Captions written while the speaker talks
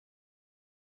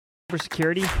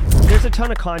Cybersecurity, there's a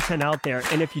ton of content out there,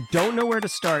 and if you don't know where to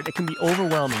start, it can be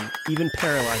overwhelming, even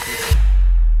paralyzing.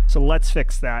 So let's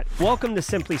fix that. Welcome to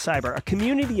Simply Cyber, a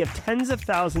community of tens of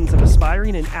thousands of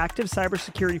aspiring and active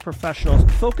cybersecurity professionals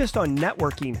focused on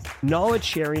networking, knowledge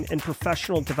sharing, and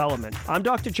professional development. I'm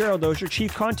Dr. Gerald Dozier,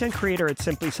 Chief Content Creator at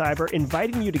Simply Cyber,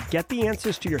 inviting you to get the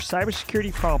answers to your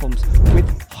cybersecurity problems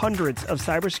with hundreds of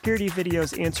cybersecurity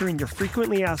videos answering your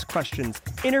frequently asked questions,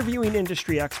 interviewing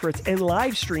industry experts, and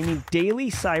live streaming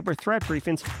daily cyber threat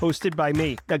briefings hosted by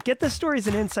me. Now get the stories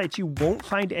and insights you won't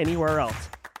find anywhere else.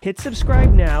 Hit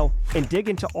subscribe now and dig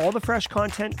into all the fresh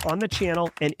content on the channel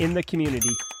and in the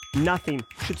community. Nothing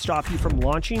should stop you from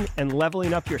launching and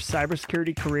leveling up your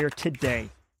cybersecurity career today.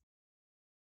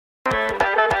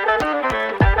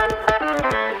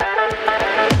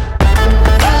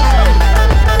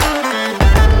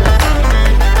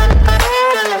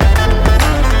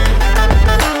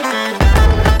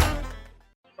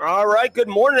 All right, good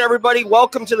morning, everybody.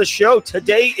 Welcome to the show.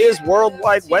 Today is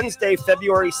Worldwide Wednesday,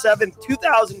 February 7th,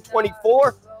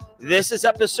 2024. This is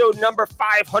episode number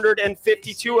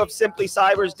 552 of Simply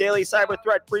Cyber's Daily Cyber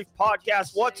Threat Brief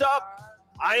Podcast. What's up?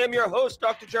 I am your host,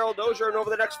 Dr. Gerald Dozier, and over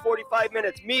the next 45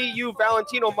 minutes, me, you,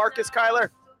 Valentino, Marcus Kyler,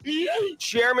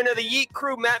 Chairman of the Yeet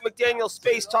Crew, Matt McDaniel,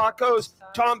 Space Tacos,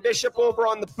 Tom Bishop over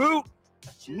on the boot,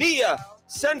 Nia,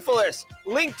 Senfulous,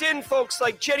 LinkedIn folks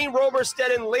like Jenny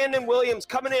Roberstead and Landon Williams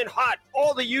coming in hot.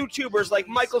 All the YouTubers like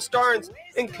Michael Starnes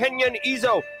and Kenyon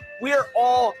Izzo. We are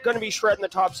all going to be shredding the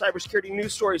top cybersecurity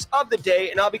news stories of the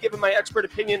day, and I'll be giving my expert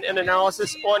opinion and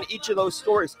analysis on each of those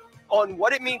stories, on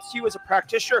what it means to you as a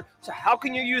practitioner. So how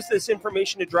can you use this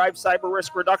information to drive cyber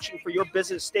risk reduction for your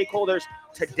business stakeholders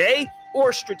today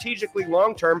or strategically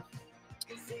long-term?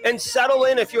 And settle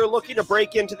in if you're looking to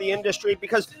break into the industry,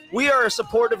 because we are a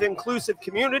supportive, inclusive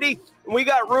community, and we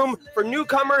got room for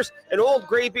newcomers and old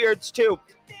graybeards too.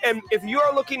 And if you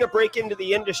are looking to break into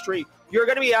the industry, you're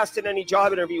going to be asked in any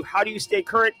job interview, how do you stay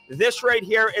current? This right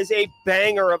here is a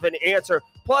banger of an answer.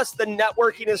 Plus, the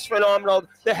networking is phenomenal.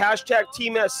 The hashtag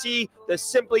Team SC, the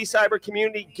Simply Cyber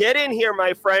community. Get in here,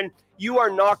 my friend. You are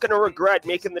not going to regret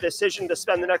making the decision to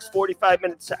spend the next 45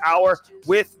 minutes to hour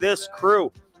with this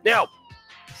crew. Now,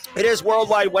 it is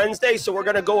Worldwide Wednesday, so we're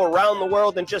going to go around the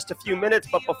world in just a few minutes.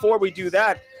 But before we do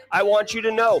that, I want you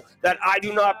to know that I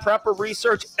do not prep or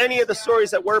research any of the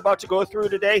stories that we're about to go through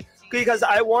today, because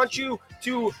I want you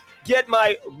to get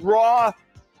my raw,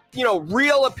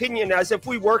 real opinion as if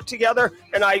we worked together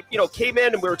and I, came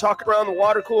in and we were talking around the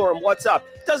water cooler and what's up.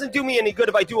 It doesn't do me any good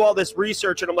if I do all this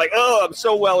research and I'm like, oh, I'm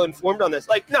so well informed on this.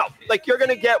 No, you're going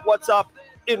to get what's up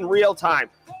in real time.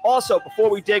 Also, before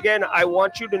we dig in, I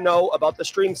want you to know about the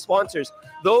stream sponsors.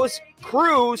 Those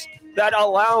crews that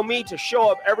allow me to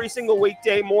show up every single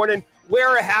weekday morning,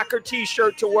 wear a hacker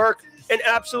t-shirt to work, and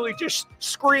absolutely just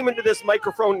scream into this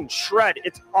microphone and shred.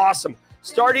 It's awesome.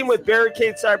 Starting with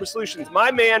Barricade Cyber Solutions.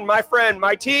 My man, my friend,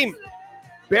 my team.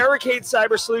 Barricade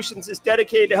Cyber Solutions is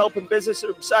dedicated to helping businesses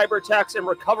with cyber attacks and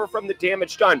recover from the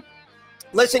damage done.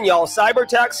 Listen, y'all, cyber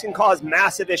attacks can cause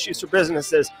massive issues for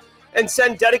businesses and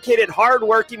send dedicated,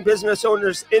 hard-working business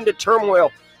owners into turmoil.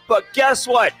 But guess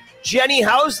what? Jenny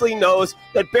Housley knows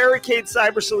that Barricade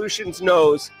Cyber Solutions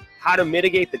knows how to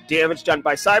mitigate the damage done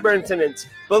by cyber incidents.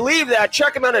 Believe that.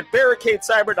 Check them out at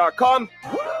barricadecyber.com.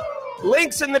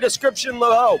 Links in the description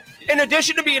below. In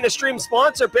addition to being a stream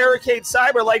sponsor, Barricade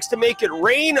Cyber likes to make it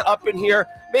rain up in here,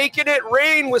 making it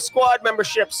rain with squad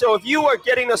membership. So if you are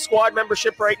getting a squad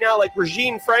membership right now, like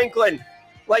Regine Franklin,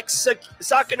 like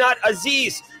Sakinat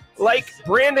Aziz, like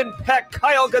Brandon Peck,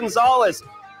 Kyle Gonzalez,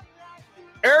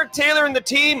 Eric Taylor and the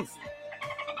team,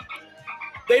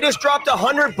 they just dropped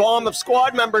 100 bomb of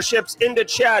squad memberships into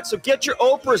chat. So get your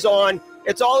Oprahs on.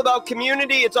 It's all about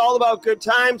community. It's all about good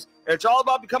times. And it's all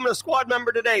about becoming a squad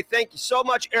member today. Thank you so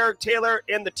much, Eric Taylor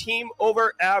and the team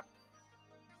over at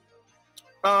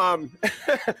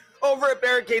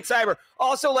Barricade Cyber.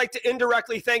 Also like to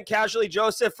indirectly thank Casually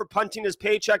Joseph for punting his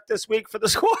paycheck this week for the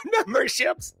squad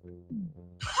memberships.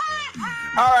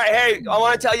 All right, hey, I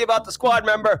want to tell you about the squad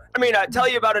member. Tell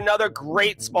you about another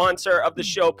great sponsor of the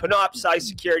show, Panoptcy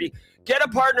Security. Get a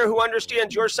partner who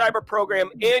understands your cyber program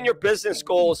and your business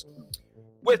goals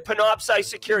with Panoptcy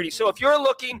Security. So if you're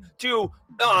looking to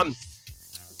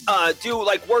do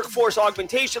workforce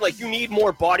augmentation, you need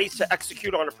more bodies to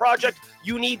execute on a project,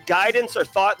 you need guidance or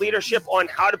thought leadership on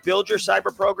how to build your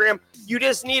cyber program, you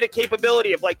just need a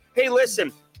capability of hey,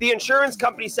 listen, the insurance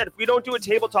company said if we don't do a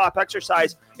tabletop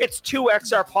exercise, it's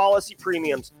 2x our policy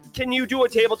premiums. Can you do a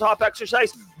tabletop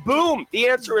exercise? Boom. The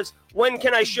answer is, when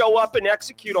can I show up and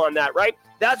execute on that, right?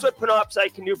 That's what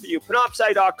Panoptcy can do for you.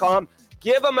 Panoptcy.com.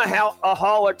 Give them a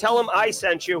holler. Tell them I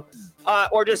sent you.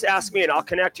 or just ask me and I'll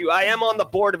connect you. I am on the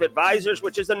board of advisors,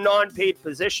 which is a non-paid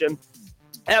position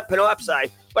at Penopsci,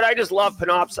 but I just love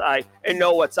Penopsci and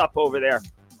know what's up over there.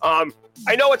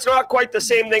 I know it's not quite the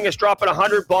same thing as dropping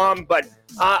 100 bomb, but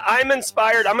I'm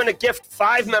inspired. I'm going to gift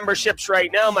 5 memberships right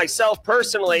now myself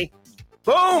personally.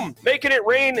 Boom! Making it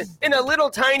rain in a little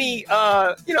tiny,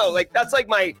 that's like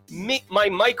my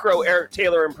micro Eric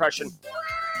Taylor impression.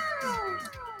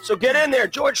 So get in there,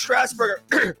 George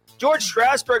Strasburger. George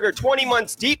Strasburger, 20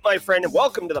 months deep, my friend, and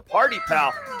welcome to the party,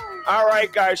 pal. All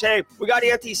right, guys. Hey, we got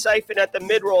Anti-Siphon at the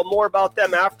mid-roll. More about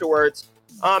them afterwards.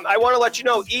 I want to let you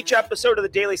know each episode of the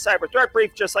Daily Cyber Threat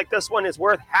Brief, just like this one, is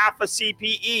worth half a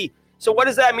CPE. So what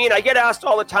does that mean? I get asked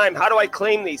all the time, how do I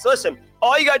claim these? Listen,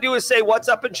 all you got to do is say what's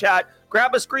up in chat,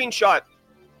 grab a screenshot.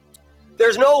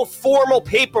 There's no formal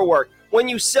paperwork. When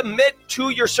you submit to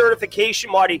your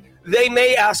certification body, they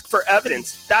may ask for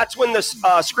evidence. That's when the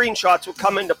screenshots will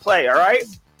come into play, all right?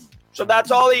 So that's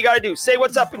all you got to do. Say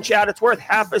what's up in chat. It's worth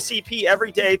half a CP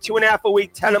every day, 2.5 a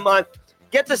week, 10 a month.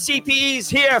 Get the CPEs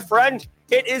here, friend.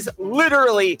 It is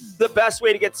literally the best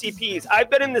way to get CPEs. I've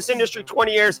been in this industry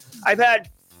 20 years. I've had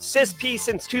CISP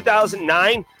since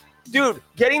 2009. Dude,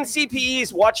 getting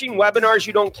CPEs, watching webinars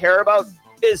you don't care about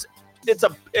it's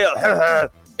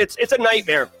a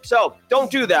nightmare. So don't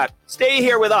do that. Stay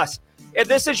here with us. If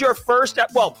this is your first,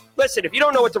 listen, if you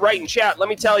don't know what to write in chat, let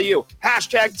me tell you,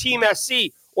 hashtag Team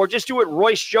SC, or just do what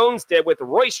Royce Jones did with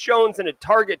Royce Jones and a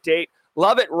target date.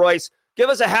 Love it, Royce. Give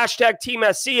us a hashtag Team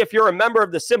SC if you're a member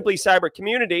of the Simply Cyber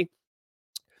community.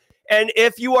 And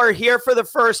if you are here for the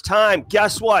first time,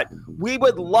 guess what? We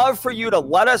would love for you to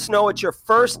let us know it's your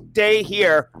first day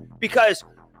here, because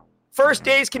first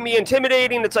days can be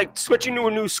intimidating. It's like switching to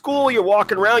a new school. You're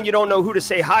walking around. You don't know who to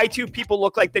say hi to. People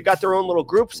look like they got their own little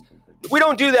groups. We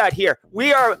don't do that here.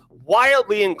 We are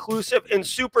wildly inclusive and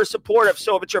super supportive.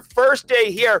 So if it's your first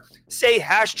day here, say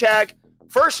hashtag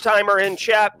first timer in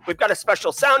chat. We've got a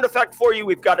special sound effect for you.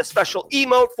 We've got a special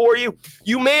emote for you.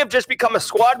 You may have just become a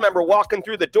squad member walking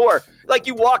through the door. Like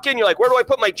you walk in, you're like, where do I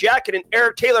put my jacket? And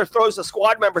Eric Taylor throws a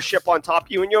squad membership on top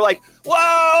of you. And you're like,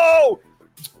 whoa,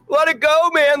 let it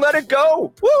go, man. Let it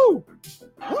go. Woo.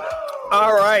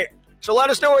 All right. So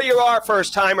let us know where you are,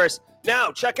 first timers.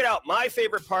 Now, check it out. My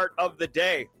favorite part of the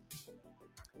day.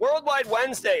 Worldwide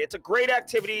Wednesday. It's a great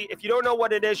activity. If you don't know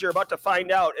what it is, you're about to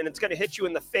find out, and it's going to hit you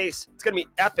in the face. It's going to be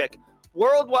epic.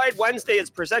 Worldwide Wednesday is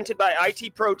presented by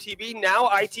IT Pro TV, now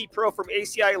IT Pro from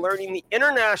ACI Learning, the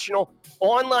international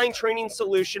online training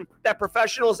solution that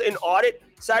professionals in audit,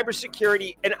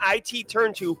 cybersecurity, and IT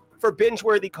turn to for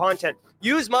binge-worthy content.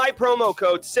 Use my promo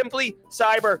code,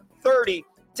 SimplyCyber30,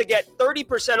 to get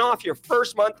 30% off your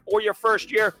first month or your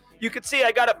first year. You can see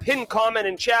I got a pinned comment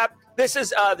in chat. This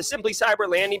is the Simply Cyber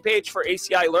landing page for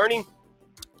ACI Learning.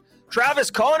 Travis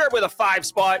Connor with a 5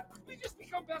 spot. We just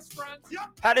become best friends. Yep.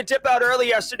 Had to dip out early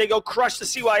yesterday, go crush the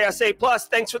CYSA Plus.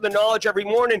 Thanks for the knowledge every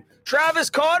morning. Travis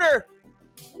Connor,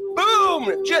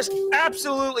 boom, just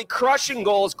absolutely crushing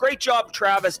goals. Great job,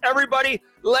 Travis. Everybody,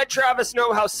 let Travis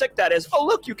know how sick that is. Oh,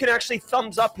 look, you can actually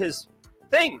thumbs up his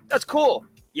thing. That's cool.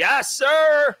 Yes,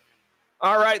 sir.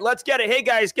 All right, let's get it. Hey,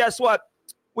 guys, guess what?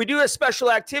 We do a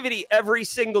special activity every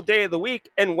single day of the week,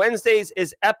 and Wednesdays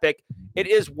is epic. It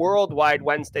is Worldwide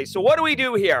Wednesday. So what do we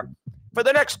do here? For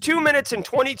the next 2 minutes and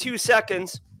 22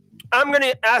 seconds, I'm going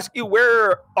to ask you,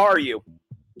 where are you?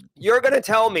 You're going to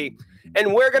tell me,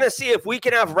 and we're going to see if we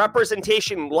can have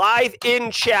representation live in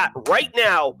chat right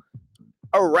now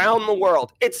around the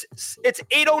world. It's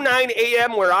 8:09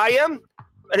 a.m. where I am.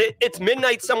 It's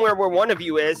midnight somewhere where one of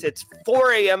you is. It's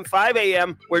 4 a.m., 5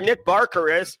 a.m. where Nick Barker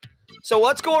is. So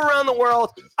let's go around the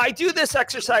world. I do this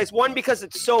exercise, 1, because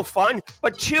it's so fun,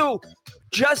 but 2,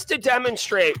 just to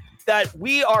demonstrate that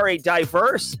we are a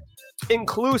diverse,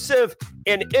 inclusive,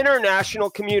 and international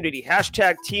community.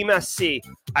 Hashtag Team SC.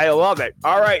 I love it.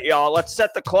 All right, y'all. Let's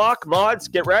set the clock. Mods,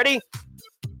 get ready.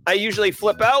 I usually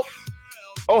flip out.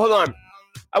 Oh, hold on.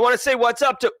 I want to say what's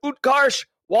up to Utkarsh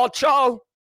Walchal,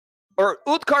 or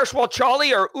Utkarsh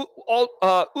Walchali,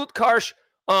 or Utkarsh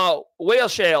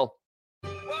Whaleshale.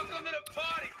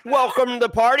 Welcome to the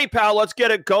party, pal. Let's get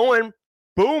it going.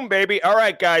 Boom, baby. All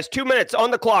right, guys. 2 minutes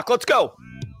on the clock. Let's go.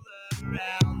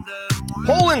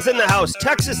 Poland's in the house.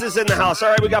 Texas is in the house. All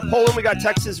right, we got Poland. We got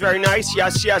Texas. Very nice.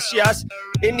 Yes, yes, yes.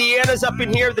 Indiana's up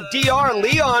in here. The DR.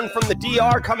 Leon from the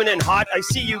DR coming in hot. I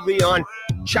see you, Leon.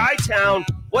 Chi-Town.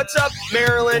 What's up,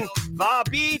 Maryland? Va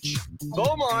Beach,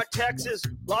 Beaumont, Texas.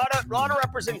 Lot of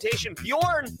representation.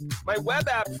 Bjorn, my web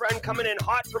app friend, coming in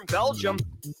hot from Belgium.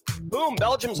 Boom,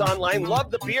 Belgium's online. Love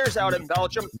the beers out in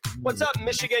Belgium. What's up,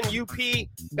 Michigan, UP,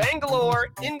 Bangalore,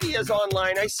 India's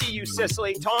online. I see you,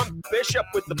 Sicily. Tom Bishop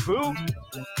with the boot.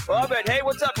 Love it. Hey,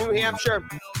 what's up, New Hampshire?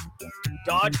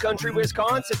 Dodge Country,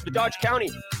 Wisconsin, Dodge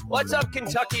County. What's up,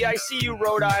 Kentucky? I see you,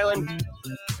 Rhode Island.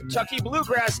 Kentucky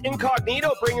Bluegrass,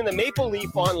 Incognito bringing the Maple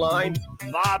Leaf online.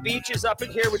 Va Beach is up in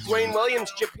here with Dwayne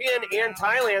Williams, Japan and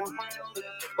Thailand.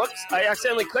 Whoops, I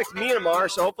accidentally clicked Myanmar,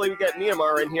 so hopefully we get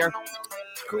Myanmar in here.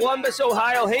 Columbus,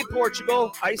 Ohio. Hey,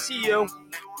 Portugal. I see you.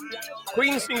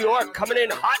 Queens, New York, coming in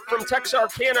hot from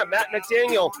Texarkana. Matt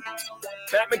McDaniel.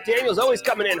 Matt McDaniel's always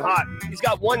coming in hot. He's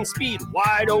got one speed,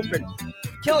 wide open.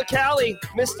 Killicali,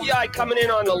 Misty Eye coming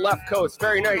in on the left coast.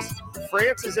 Very nice.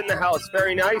 France is in the house.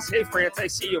 Very nice. Hey, France, I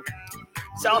see you.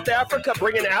 South Africa,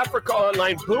 bringing Africa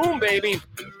online. Boom, baby.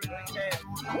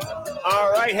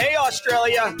 All right. Hey,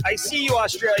 Australia. I see you,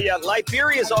 Australia.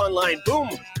 Liberia's online.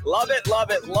 Boom. Love it, love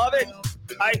it, love it.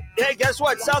 Hey, guess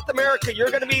what? South America,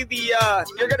 you're gonna be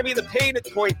the pain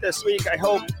point this week. I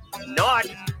hope not.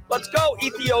 Let's go,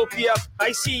 Ethiopia.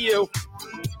 I see you.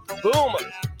 Boom.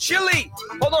 Chile.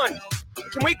 Hold on.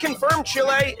 Can we confirm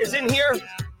Chile is in here?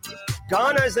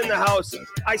 Ghana is in the house.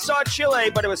 I saw Chile,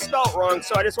 but it was spelled wrong,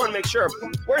 so I just want to make sure.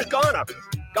 Where's Ghana?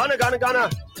 Ghana.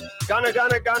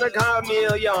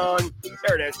 Chameleon.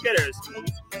 There it is. Get it.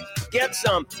 Get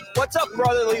some. What's up,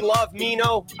 brotherly love,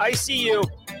 Mino? I see you.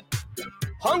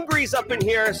 Hungary's up in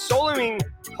here. Soloming,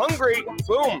 Hungary.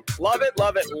 Boom. Love it,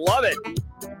 love it, love it.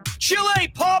 Chile,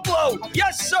 Pablo.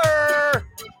 Yes, sir.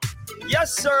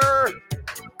 Yes, sir.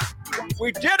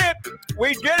 We did it.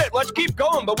 We did it. Let's keep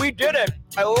going, but we did it.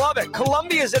 I love it.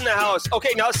 Colombia's in the house.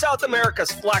 Okay, now South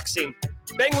America's flexing.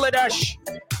 Bangladesh.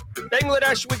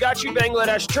 Bangladesh, we got you,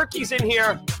 Bangladesh. Turkey's in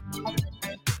here.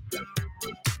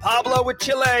 Pablo with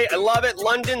Chile. I love it.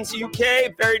 London's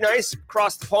UK. Very nice.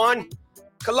 Across the pond.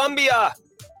 Colombia.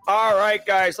 All right,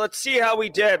 guys. Let's see how we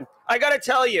did. I got to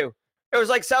tell you, it was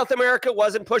like South America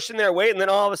wasn't pushing their weight, and then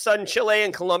all of a sudden Chile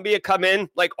and Colombia come in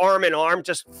like arm in arm,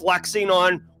 just flexing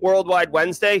on Worldwide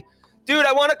Wednesday. Dude,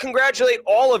 I want to congratulate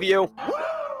all of you.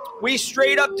 We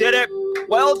straight up did it.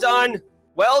 Well done.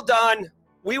 Well done.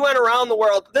 We went around the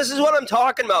world. This is what I'm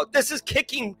talking about. This is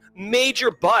kicking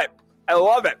major butt. I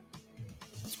love it.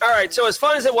 All right, so as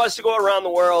fun as it was to go around the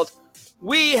world,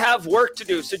 we have work to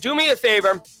do. So do me a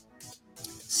favor.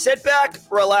 Sit back,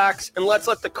 relax, and let's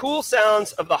let the cool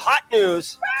sounds of the hot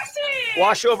news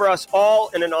wash over us all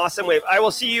in an awesome wave. I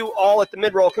will see you all at the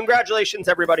mid-roll. Congratulations,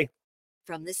 everybody.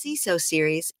 From the CISO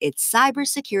series, it's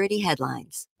Cybersecurity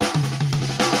Headlines.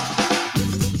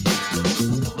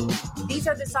 These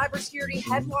are the cybersecurity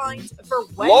headlines for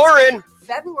Wednesday, Lauren.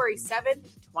 February 7th,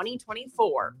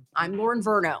 2024. I'm Lauren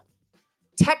Verno.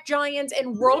 Tech giants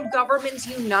and world governments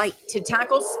unite to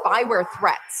tackle spyware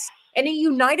threats. In a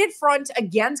united front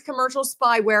against commercial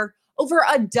spyware, over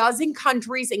a dozen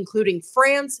countries, including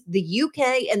France, the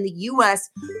UK, and the US,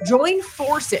 joined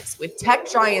forces with tech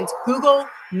giants Google,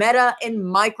 Meta, and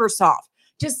Microsoft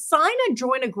to sign a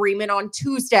joint agreement on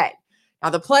Tuesday. Now,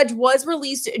 the pledge was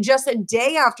released just a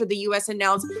day after the U.S.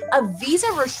 announced a visa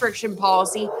restriction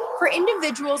policy for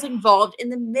individuals involved in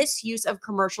the misuse of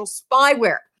commercial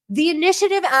spyware. The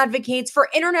initiative advocates for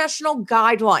international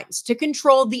guidelines to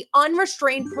control the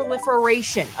unrestrained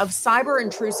proliferation of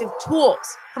cyber-intrusive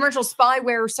tools. Commercial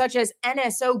spyware such as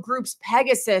NSO Group's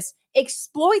Pegasus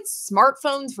exploits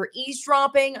smartphones for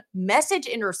eavesdropping, message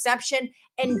interception,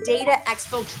 and data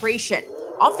exfiltration,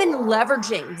 often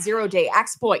leveraging zero-day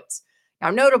exploits.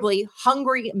 Now, notably,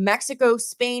 Hungary, Mexico,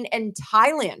 Spain, and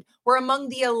Thailand were among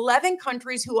the 11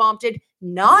 countries who opted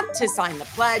not to sign the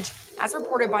pledge, as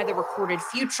reported by the Recorded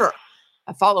Future.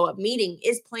 A follow-up meeting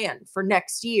is planned for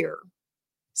next year.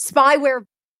 Spyware.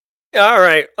 All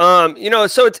right.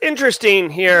 So it's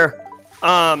interesting here.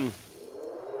 NSO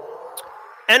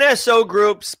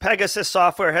Group's Pegasus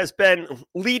software has been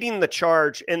leading the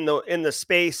charge in the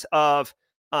space of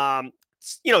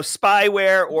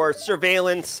spyware or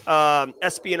surveillance,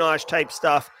 espionage type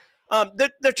stuff.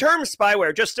 The term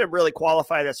spyware, just to really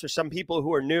qualify this for some people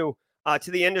who are new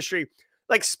to the industry,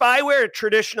 like spyware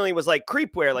traditionally was like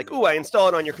creepware, like, ooh, I install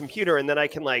it on your computer and then I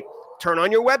can like turn on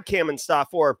your webcam and stuff.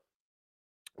 Or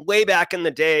way back in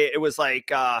the day, it was like,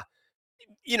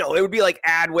 it would be like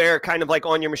adware, kind of like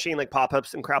on your machine, like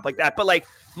pop-ups and crap like that. But like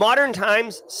modern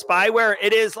times, spyware,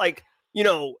 it is like,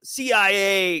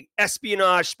 CIA,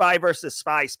 espionage, spy versus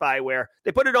spy spyware.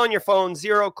 They put it on your phone,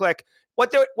 zero click.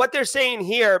 What they're saying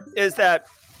here is that,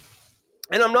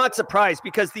 and I'm not surprised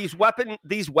because these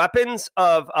weapons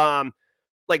of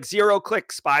like zero-click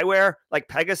spyware, like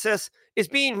Pegasus, is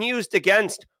being used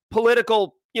against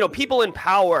political, people in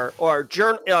power or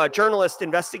journalists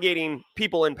investigating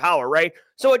people in power, right?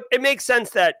 So it makes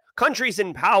sense that countries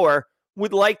in power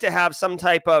would like to have some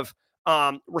type of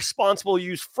responsible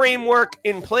use framework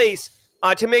in place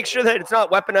to make sure that it's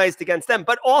not weaponized against them,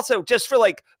 but also just for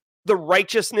like the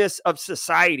righteousness of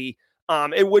society.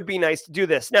 It would be nice to do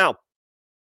this. Now,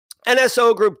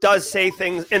 NSO Group does say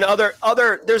things in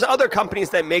there's other companies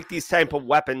that make these type of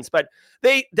weapons, but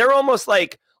they're almost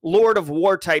like Lord of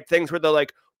War type things where they're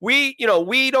like, we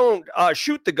don't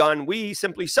shoot the gun, we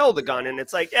simply sell the gun. And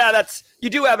it's like, yeah, you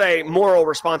do have a moral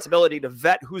responsibility to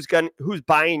vet who's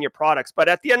buying your products. But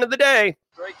at the end of the day,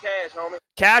 straight cash, homie.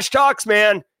 Cash talks,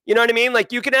 man. You know what I mean?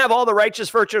 Like, you can have all the righteous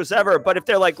virtues ever, but if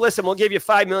they're like, listen, we'll give you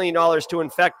 $5 million to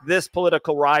infect this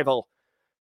political rival,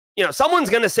 someone's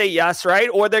going to say yes, right?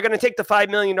 Or they're going to take the $5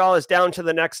 million down to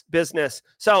the next business.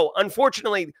 So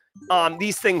unfortunately,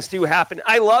 these things do happen.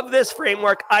 I love this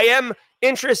framework. I am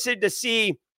interested to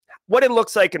see what it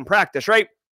looks like in practice, right?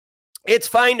 It's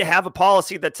fine to have a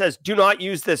policy that says, do not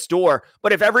use this door.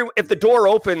 But if the door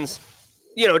opens,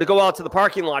 to go out to the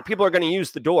parking lot, people are going to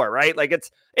use the door, right? Like,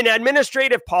 it's an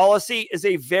administrative policy is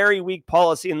a very weak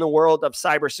policy in the world of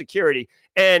cybersecurity.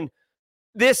 And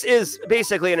this is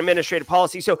basically an administrative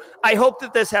policy. So I hope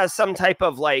that this has some type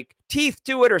of like teeth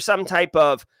to it or some type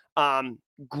of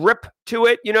grip to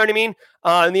it. You know what I mean?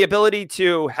 And the ability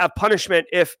to have punishment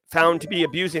if found to be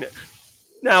abusing it.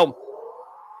 Now,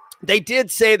 they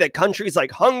did say that countries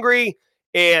like Hungary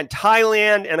and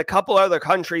Thailand and a couple other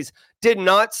countries did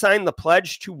not sign the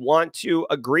pledge to want to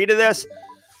agree to this.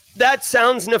 That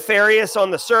sounds nefarious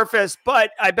on the surface,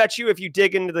 but I bet you if you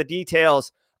dig into the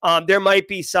details, there might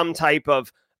be some type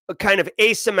of kind of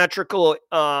asymmetrical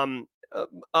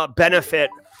benefit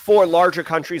for larger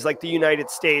countries like the United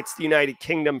States, the United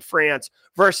Kingdom, France,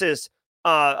 versus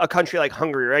a country like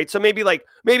Hungary, right? So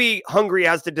maybe Hungary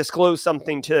has to disclose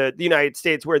something to the United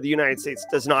States where the United States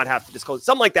does not have to disclose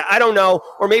something like that. I don't know.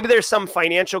 Or maybe there's some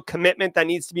financial commitment that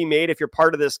needs to be made if you're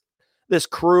part of this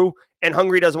crew and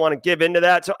Hungary doesn't want to give into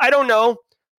that. So I don't know.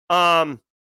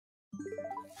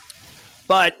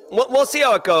 But we'll see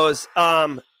how it goes.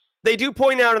 They do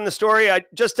point out in the story,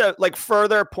 just to like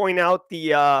further point out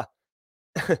the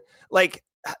like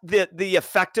the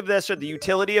effect of this or the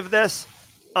utility of this.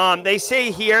 They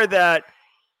say here that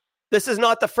this is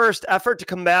not the first effort to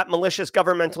combat malicious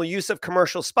governmental use of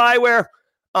commercial spyware.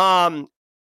 The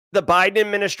Biden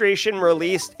administration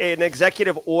released an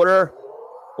executive order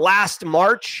last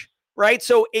March, right?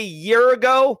 So a year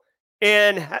ago.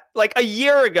 And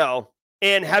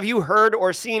have you heard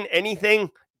or seen anything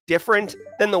different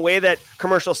than the way that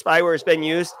commercial spyware has been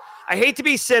used? I hate to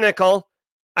be cynical.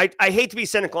 I hate to be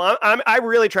cynical. I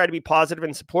really try to be positive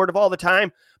and supportive all the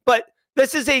time, but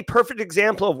this is a perfect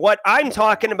example of what I'm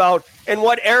talking about and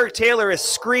what Eric Taylor is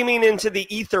screaming into the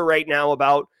ether right now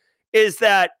about is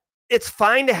that it's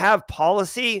fine to have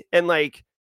policy and a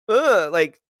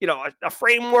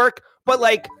framework, but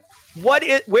like,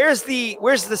 where's the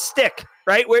stick,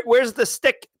 right? Where's the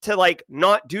stick to like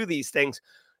not do these things?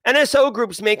 NSO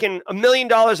Group's making $1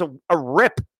 million a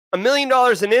rip, $1 million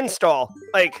an install.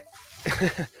 Like,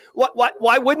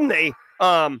 why wouldn't they?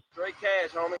 Straight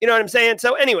cash, homie. You know what I'm saying?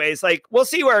 So anyways, like, we'll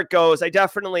see where it goes. I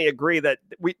definitely agree that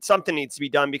something needs to be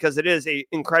done because it is a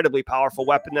incredibly powerful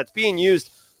weapon that's being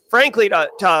used, frankly,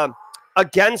 to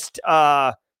against,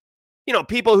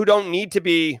 people who don't need to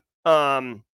be,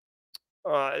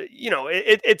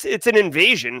 it's an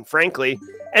invasion, frankly.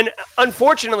 And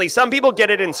unfortunately, some people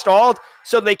get it installed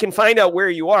so they can find out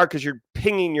where you are because you're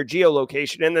pinging your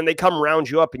geolocation and then they come round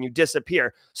you up and you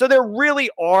disappear. So there really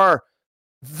are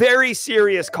very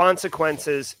serious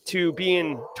consequences to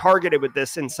being targeted with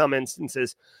this in some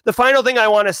instances. The final thing I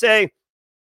want to say,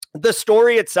 the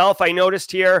story itself, I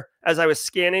noticed here as I was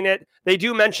scanning it, they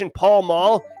do mention Pall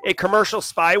Mall, a commercial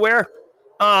spyware.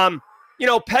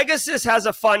 Pegasus has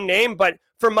a fun name, but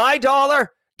for my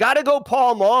dollar, gotta go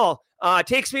Pall Mall.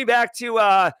 Takes me back to,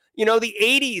 the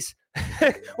 80s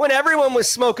when everyone was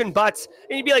smoking butts.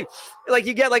 And you'd be like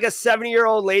you get like a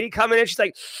 70-year-old lady coming in. She's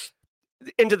like,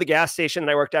 into the gas station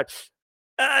that I worked at.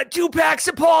 2 packs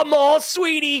of Pall Mall,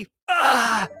 sweetie.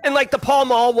 And like the Pall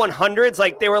Mall 100s,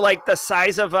 like they were like the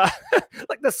size of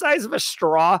a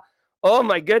straw. Oh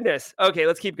my goodness. Okay,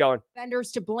 let's keep going.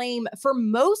 Vendors to blame for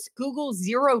most Google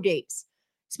 0 days.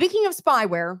 Speaking of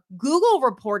spyware, Google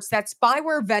reports that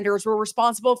spyware vendors were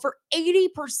responsible for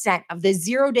 80% of the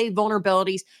 0-day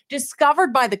vulnerabilities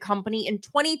discovered by the company in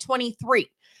 2023.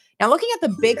 Now, looking at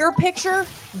the bigger picture,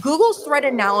 Google's threat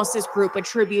analysis group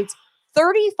attributes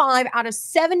 35 out of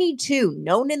 72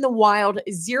 known in the wild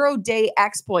zero-day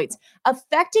exploits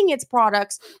affecting its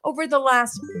products over the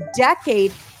last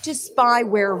decade to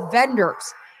spyware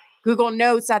vendors. Google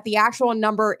notes that the actual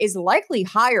number is likely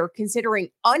higher considering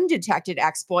undetected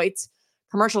exploits.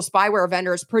 Commercial spyware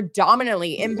vendors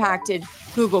predominantly impacted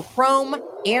Google Chrome,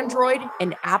 Android,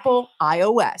 and Apple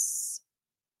iOS.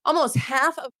 Almost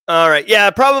half of... All right. Yeah,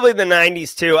 probably the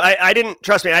 90s too. I didn't,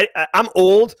 trust me, I'm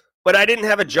old, but I didn't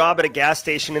have a job at a gas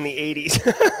station in the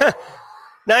 80s.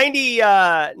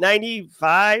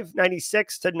 95,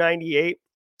 96 to 98.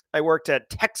 I worked at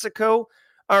Texaco.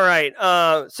 All right.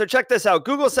 So check this out.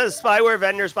 Google says spyware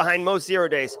vendors behind most zero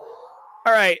days.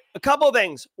 All right. A couple of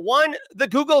things. One, the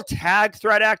Google Tag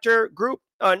Threat Actor Group,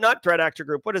 not Threat Actor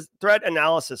Group. What is Threat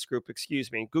Analysis Group?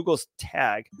 Excuse me. Google's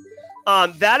Tag.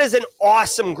 That is an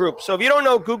awesome group. So if you don't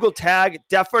know Google Tag,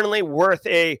 definitely worth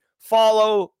a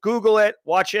follow. Google it,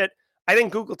 watch it. I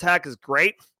think Google Tag is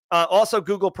great. Also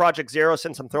Google Project Zero,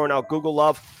 since I'm throwing out Google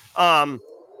love.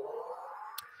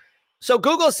 So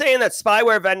Google's saying that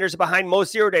spyware vendors are behind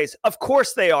most zero days. Of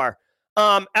course they are.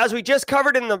 As we just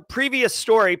covered in the previous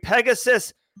story,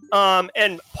 Pegasus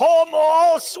and Pall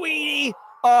Mall, sweetie,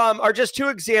 are just two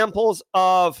examples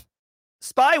of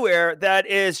spyware that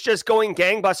is just going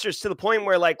gangbusters to the point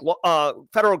where like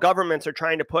federal governments are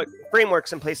trying to put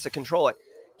frameworks in place to control it.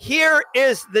 Here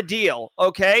is the deal,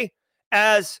 okay?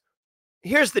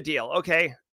 Here's the deal,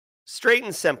 okay? Straight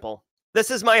and simple.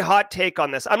 This is my hot take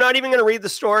on this. I'm not even going to read the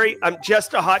story. I'm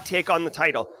just a hot take on the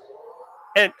title.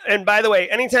 And by the way,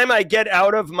 anytime I get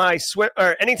out of my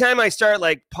or anytime I start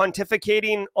like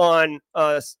pontificating on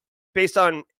based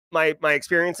on my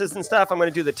experiences and stuff, I'm going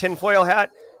to do the tinfoil hat.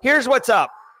 Here's what's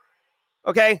up.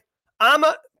 Okay?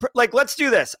 Let's do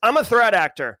this. I'm a threat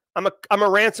actor. I'm a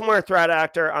ransomware threat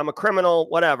actor. I'm a criminal,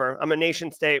 whatever. I'm a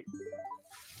nation state.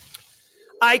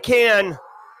 I can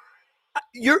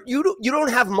you don't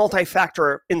have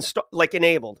multi-factor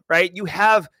enabled, right? You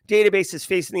have databases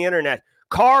facing the internet.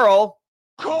 Carl,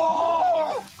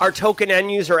 our token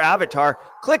end user avatar,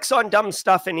 clicks on dumb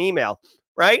stuff in email,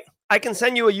 right? I can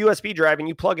send you a USB drive and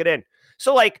you plug it in.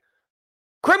 So like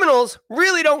criminals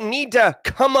really don't need to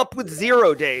come up with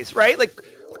 0 days, right? Like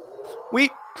we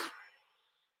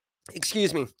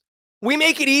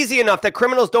make it easy enough that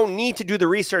criminals don't need to do the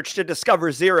research to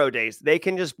discover 0 days. They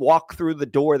can just walk through the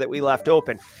door that we left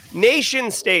open.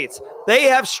 Nation states, they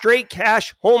have straight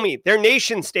cash, homie. They're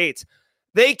nation states.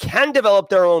 They can develop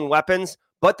their own weapons,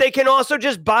 but they can also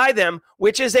just buy them,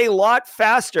 which is a lot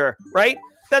faster, right?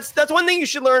 That's one thing you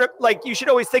should learn. Like you should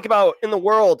always think about in the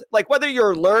world, like whether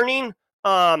you're learning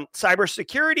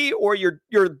cybersecurity or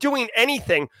you're doing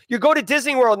anything, you go to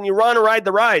Disney World and you want to ride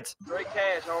the rides.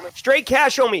 Straight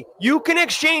cash, homie. You can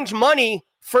exchange money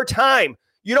for time.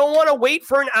 You don't want to wait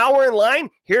for an hour in line.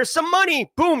 Here's some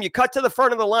money. Boom, you cut to the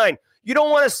front of the line. You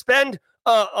don't want to spend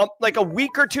like a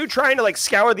week or two trying to like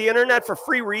scour the internet for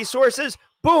free resources.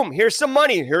 Boom, here's some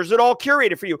money. Here's it all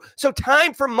curated for you. So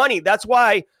time for money. That's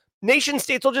why nation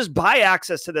states will just buy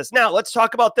access to this. Now, let's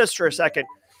talk about this for a second.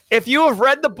 If you have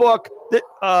read the book,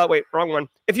 wrong one.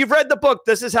 If you've read the book,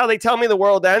 This Is How They Tell Me the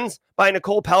World Ends by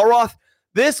Nicole Pelroth,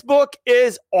 this book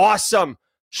is awesome.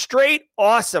 Straight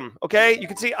awesome. Okay. You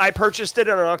can see I purchased it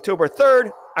on October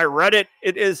 3rd. I read it.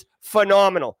 It is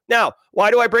phenomenal. Now,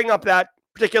 why do I bring up that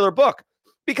particular book?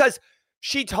 Because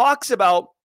she talks about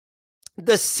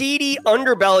the seedy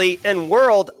underbelly and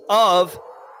world of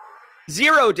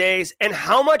 0 days and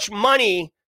how much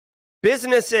money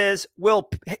businesses will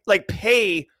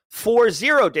pay for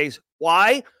 0 days.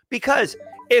 Why? Because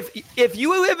if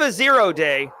you have a 0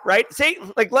 day, right?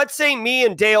 Let's say me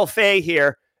and Dale Fay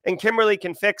here, and Kimberly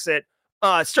can fix it,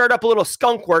 start up a little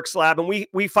skunk works lab and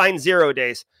we find 0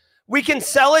 days. We can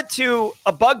sell it to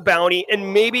a bug bounty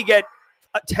and maybe get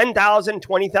 $10,000,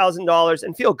 $20,000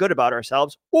 and feel good about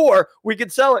ourselves. Or we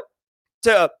could sell it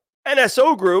to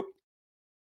NSO Group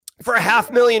for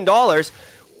 $500,000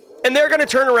 and they're going to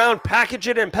turn around, package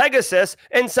it in Pegasus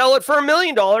and sell it for $1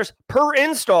 million per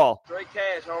install. Straight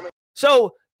cash, homie.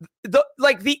 So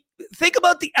think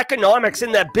about the economics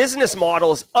and the business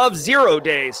models of 0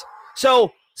 days.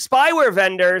 So spyware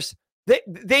vendors,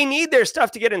 they need their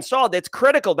stuff to get installed. It's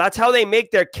critical. That's how they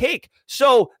make their cake.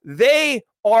 So they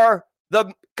are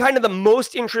the kind of the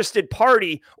most interested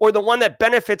party or the one that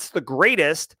benefits the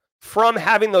greatest from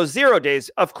having those 0 days,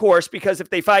 of course, because if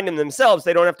they find them themselves,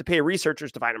 they don't have to pay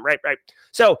researchers to find them. Right.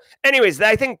 So anyways,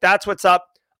 I think that's what's up.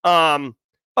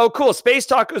 Oh, cool. Space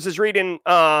Tacos is reading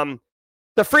the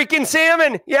freaking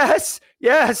salmon. Yes.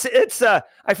 It's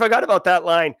I forgot about that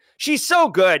line. She's so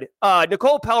good.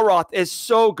 Nicole Pelroth is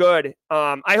so good.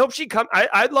 I hope she comes.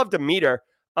 I'd love to meet her.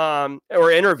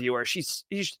 or interviewer.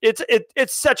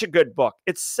 It's such a good book.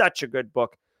 It's such a good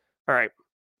book. All right.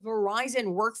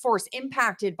 Verizon workforce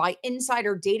impacted by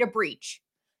insider data breach.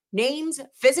 Names,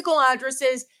 physical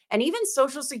addresses, and even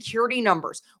social security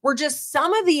numbers were just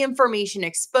some of the information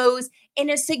exposed in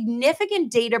a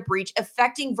significant data breach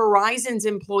affecting Verizon's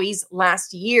employees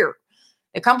last year.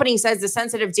 The company says the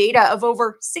sensitive data of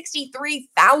over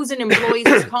 63,000 employees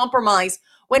was compromised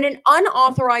when an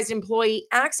unauthorized employee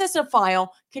accessed a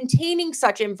file containing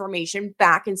such information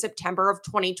back in September of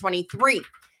 2023.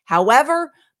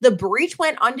 However, the breach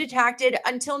went undetected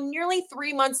until nearly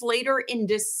 3 months later in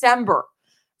December.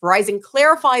 Verizon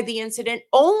clarified the incident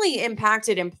only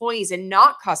impacted employees and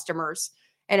not customers.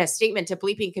 In a statement to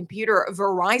Bleeping Computer,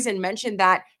 Verizon mentioned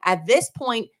that at this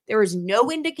point, there is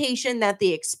no indication that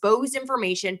the exposed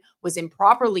information was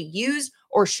improperly used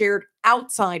or shared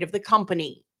outside of the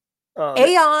company.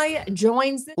 AI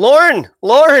joins the...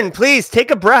 Lauren, please take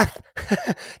a breath.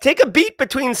 Take a beat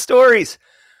between stories.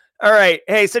 All right.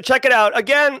 Hey, so check it out.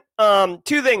 Again,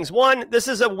 two things. One, this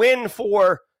is a win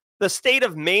for the state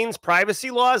of Maine's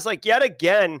privacy laws. Like, yet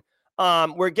again,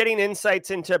 we're getting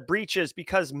insights into breaches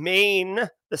because Maine,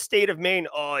 the state of Maine,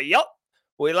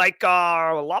 we like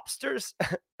our lobsters.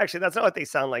 Actually, that's not what they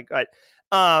sound like. But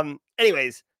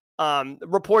anyways,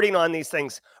 reporting on these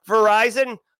things.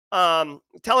 Verizon,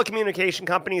 telecommunication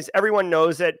companies, everyone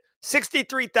knows it.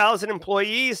 63,000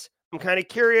 employees. I'm kind of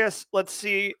curious. Let's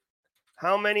see.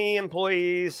 How many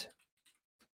employees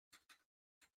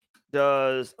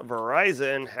does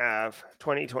Verizon have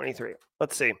 2023?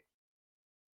 Let's see.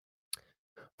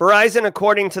 Verizon,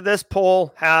 according to this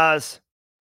poll, has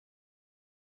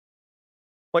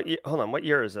what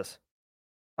year is this?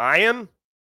 I am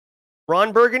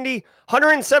Ron Burgundy,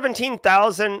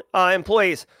 117,000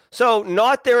 employees. So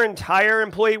not their entire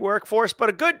employee workforce,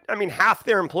 but half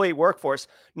their employee workforce.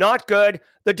 Not good.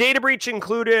 The data breach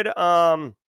included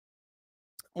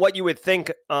what you would think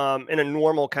in a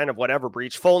normal kind of whatever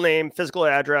breach: full name, physical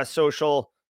address,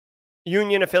 social,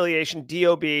 union affiliation,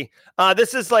 DOB.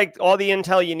 This is like all the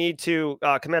intel you need to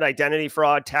commit identity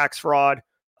fraud, tax fraud,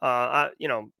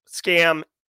 scam,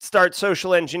 start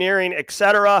social engineering,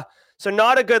 etc. So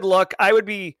not a good look. I would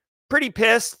be pretty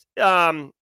pissed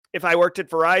if I worked at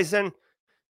Verizon.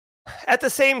 At the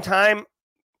same time,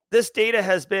 this data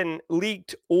has been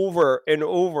leaked over and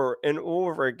over and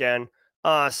over again.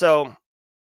 So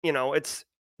it's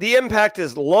the impact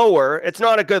is lower. It's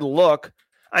not a good look.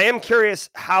 I am curious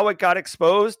how it got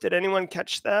exposed. Did anyone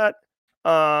catch that?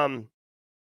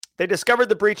 They discovered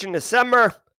the breach in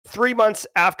December, 3 months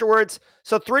afterwards.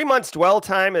 So 3 months dwell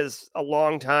time is a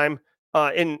long time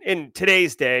in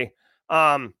today's day.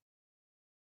 The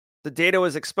data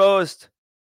was exposed.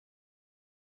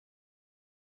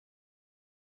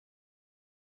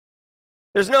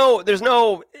 There's no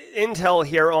intel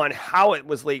here on how it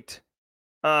was leaked.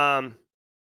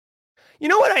 You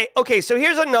know what? So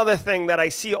here's another thing that I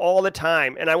see all the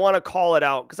time, and I want to call it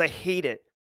out because I hate it.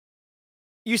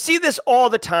 You see this all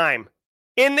the time.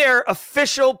 In their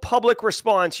official public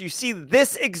response, you see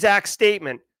this exact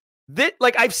statement.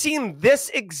 I've seen this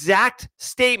exact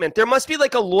statement. There must be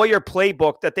like a lawyer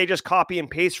playbook that they just copy and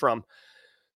paste from.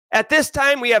 At this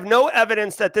time, we have no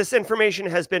evidence that this information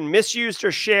has been misused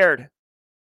or shared.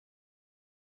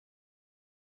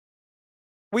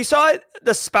 We saw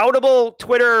the Spoutable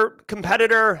Twitter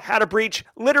competitor had a breach.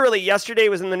 Literally yesterday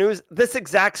was in the news. This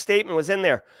exact statement was in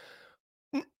there.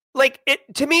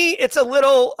 To me, it's a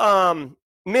little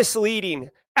misleading.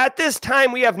 At this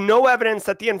time, we have no evidence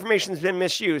that the information has been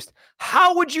misused.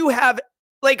 How would you have,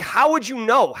 how would you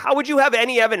know? How would you have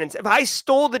any evidence? If I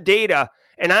stole the data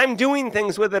and I'm doing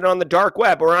things with it on the dark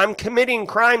web or I'm committing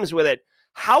crimes with it,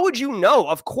 how would you know?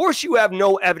 Of course you have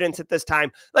no evidence at this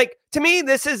time. To me,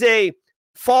 this is a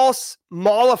false,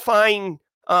 mollifying,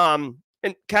 and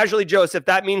casually Joseph,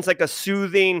 that means like a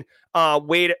soothing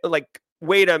way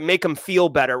to make them feel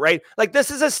better, right?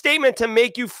 This is a statement to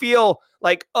make you feel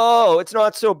like, oh, it's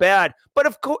not so bad. But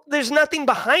of course, there's nothing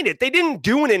behind it. They didn't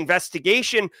do an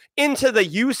investigation into the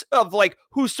use of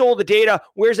who sold the data,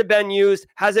 where's it been used,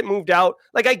 has it moved out?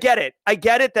 I get it. I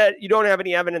get it that you don't have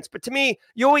any evidence. But to me,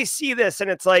 you always see this and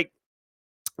it's like,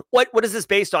 what is this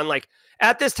based on?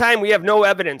 At this time, we have no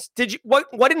evidence.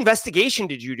 What investigation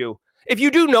did you do? If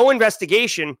you do no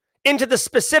investigation into the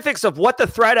specifics of what the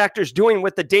threat actor's doing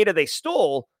with the data they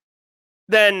stole,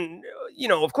 then,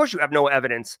 of course you have no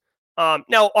evidence.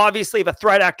 Now, obviously, if a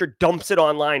threat actor dumps it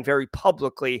online very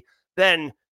publicly,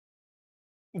 then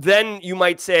you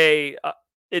might say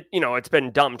it's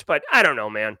been dumped. But I don't know,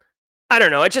 man. I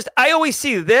don't know. I always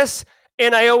see this,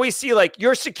 and I always see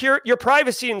your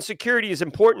privacy and security is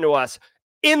important to us.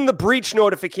 in the breach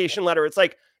notification letter. It's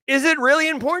like, is it really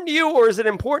important to you, or is it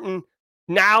important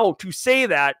now to say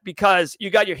that because you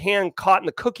got your hand caught in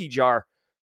the cookie jar?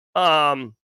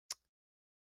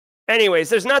 Anyways,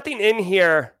 there's nothing in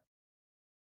here.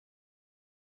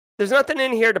 There's nothing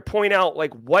in here to point out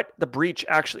like what the breach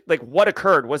actually, like what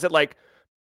occurred. Was it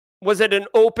an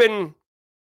open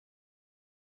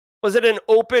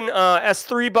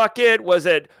S3 bucket? Was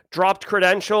it dropped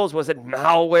credentials? Was it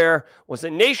malware? Was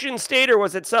it nation state, or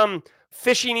was it some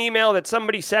phishing email that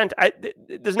somebody sent?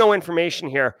 There's no information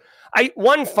here.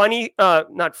 One thing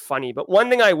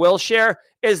I will share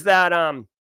is that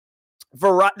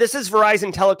this is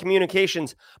Verizon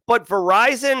Telecommunications, but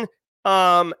Verizon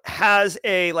has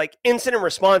a like incident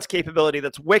response capability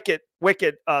that's wicked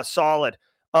solid.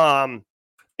 And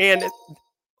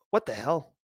what the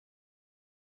hell?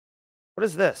 What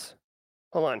is this?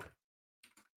 Hold on.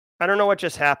 I don't know what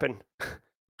just happened.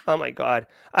 Oh my God.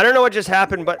 I don't know what just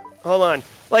happened, but hold on.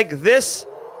 Like this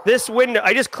window,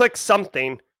 I just clicked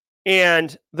something,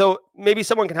 and though maybe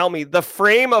someone can help me. The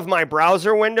frame of my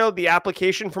browser window, the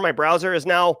application for my browser, is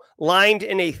now lined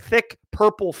in a thick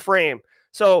purple frame.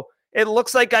 So it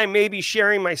looks like I may be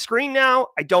sharing my screen now.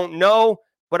 I don't know,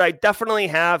 but I definitely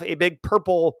have a big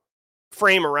purple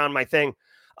frame around my thing.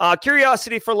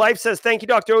 Curiosity for Life says, thank you,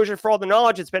 Dr. Ogier, for all the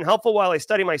knowledge. It's been helpful while I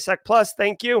study my Sec Plus.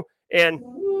 Thank you. And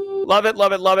love it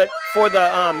for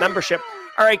the membership.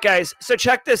 All right, guys. So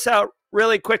check this out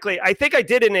really quickly. I think I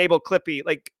did enable Clippy.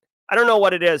 Like, I don't know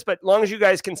what it is, but as long as you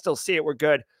guys can still see it, we're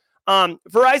good.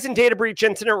 Verizon data breach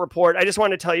incident report. I just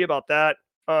wanted to tell you about that.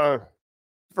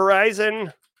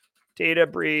 Verizon data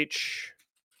breach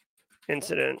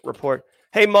incident report.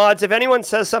 Hey, mods, if anyone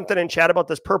says something in chat about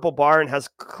this purple bar and has a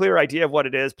clear idea of what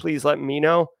it is, please let me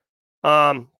know.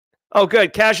 Oh,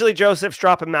 good. Casually Joseph's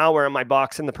dropping malware in my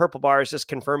box, and the purple bar is just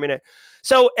confirming it.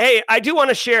 So, hey, I do want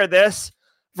to share this.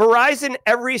 Verizon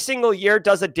every single year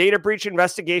does a data breach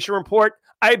investigation report.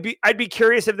 I'd be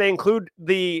curious if they include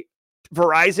the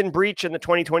Verizon breach in the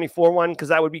 2024 one, because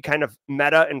that would be kind of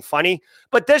meta and funny.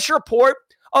 But this report,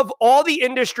 of all the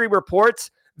industry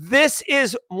reports, this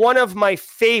is one of my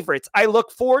favorites. I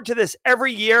look forward to this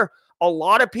every year. A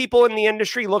lot of people in the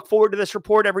industry look forward to this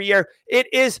report every year. It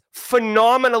is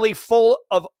phenomenally full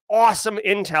of awesome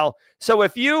intel. So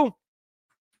if you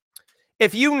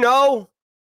know,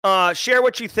 share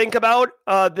what you think about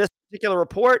this particular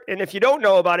report. And if you don't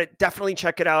know about it, definitely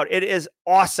check it out. It is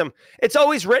awesome. It's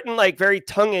always written like very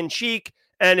tongue-in-cheek,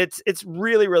 and it's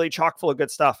really, really chock full of good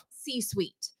stuff.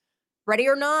 C-suite. Ready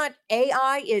or not,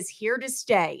 AI is here to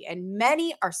stay, and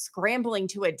many are scrambling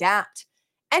to adapt.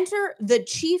 Enter the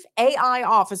Chief AI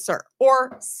Officer,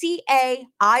 or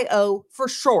CAIO for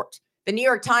short. The New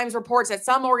York Times reports that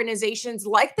some organizations,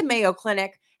 like the Mayo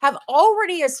Clinic, have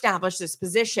already established this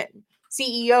position.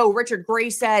 CEO Richard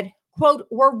Gray said, quote,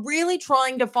 "We're really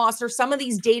trying to foster some of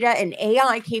these data and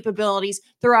AI capabilities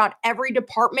throughout every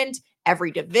department, every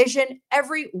division,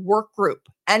 every work group,"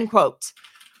 end quote.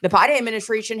 The Biden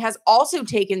administration has also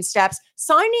taken steps,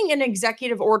 signing an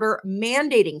executive order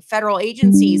mandating federal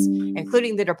agencies,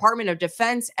 including the Department of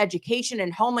Defense, Education,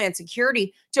 and Homeland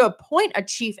Security, to appoint a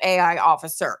chief AI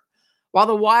officer. While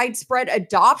the widespread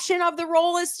adoption of the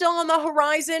role is still on the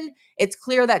horizon, it's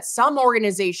clear that some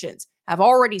organizations have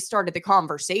already started the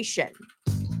conversation.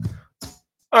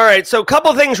 All right, so a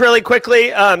couple things really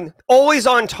quickly. Always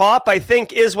on top, I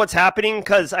think, is what's happening,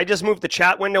 because I just moved the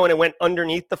chat window and it went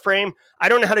underneath the frame. I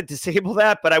don't know how to disable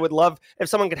that, but I would love if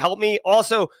someone could help me.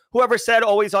 Also, whoever said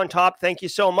always on top, thank you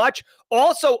so much.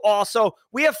 Also,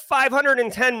 we have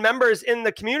 510 members in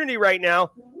the community right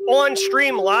now on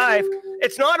stream live.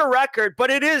 It's not a record,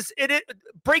 but it is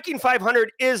breaking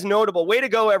 500 is notable. Way to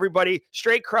go, everybody.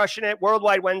 Straight crushing it.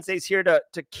 Worldwide Wednesday's here to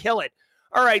kill it.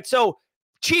 All right, so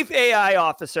Chief AI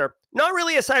Officer, not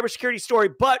really a cybersecurity story,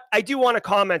 but I do want to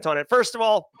comment on it. First of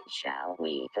all, shall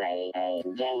we play a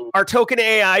game? Our token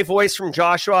AI voice from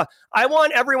Joshua. I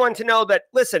want everyone to know that,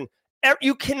 listen,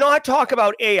 you cannot talk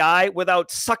about AI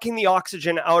without sucking the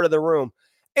oxygen out of the room.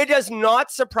 It does not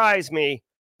surprise me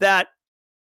that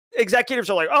executives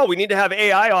are like, oh, we need to have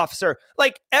AI officer.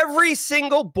 Like every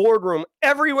single boardroom,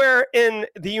 everywhere in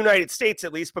the United States,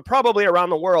 at least, but probably around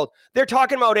the world, they're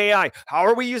talking about AI. How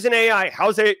are we using AI?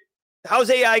 How's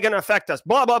AI going to affect us?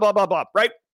 Blah, blah, blah, blah, blah,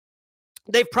 right?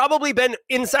 They've probably been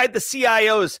inside the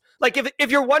CIOs. Like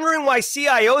if you're wondering why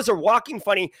CIOs are walking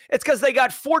funny, it's because they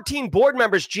got 14 board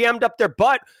members jammed up their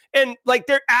butt, and like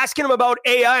they're asking them about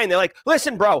AI, and they're like,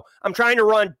 listen, bro, I'm trying to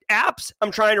run apps.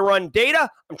 I'm trying to run data.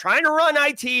 I'm trying to run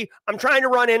IT. I'm trying to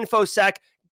run InfoSec.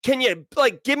 Can you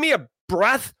like give me a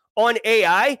breath on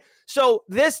AI? So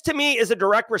this to me is a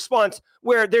direct response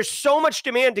where there's so much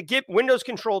demand to get Windows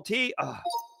Control T.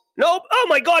 Nope. Oh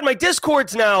my God, my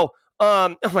Discord's now.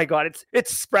 Oh my God,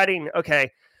 it's spreading.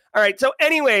 Okay. All right. So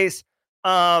anyways,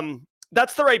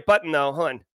 that's the right button though. Hold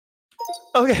on.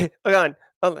 Okay. Hold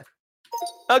on.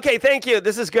 Okay. Thank you.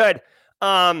 This is good.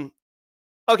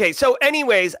 Okay, so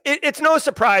anyways, it's no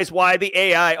surprise why the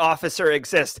AI officer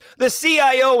exists. The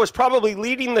CIO was probably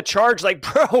leading the charge like,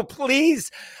 bro, please,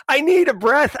 I need a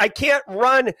breath. I can't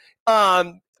run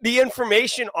the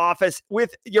information office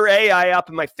with your AI up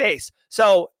in my face.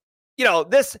 So,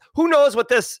 who knows what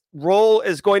this role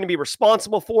is going to be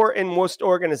responsible for in most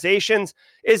organizations?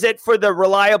 Is it for the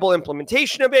reliable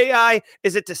implementation of AI?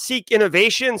 Is it to seek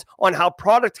innovations on how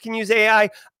products can use AI?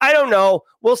 I don't know.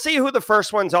 We'll see who the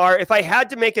first ones are. If I had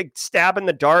to make a stab in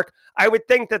the dark, I would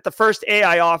think that the first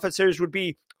AI officers would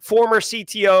be former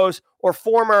CTOs or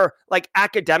former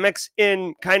academics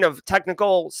in kind of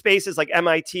technical spaces like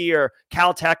MIT or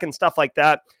Caltech and stuff like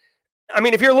that. I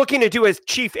mean, if you're looking to do a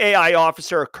chief AI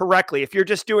officer correctly, if you're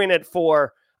just doing it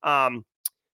for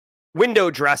window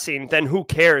dressing, then who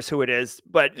cares who it is?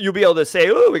 But you'll be able to say,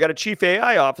 oh, we got a chief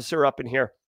AI officer up in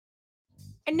here.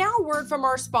 And now a word from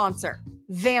our sponsor,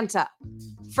 Vanta.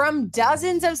 From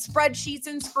dozens of spreadsheets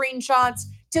and screenshots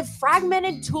to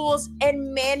fragmented tools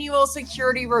and manual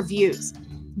security reviews,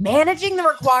 managing the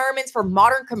requirements for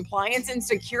modern compliance and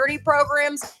security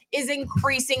programs is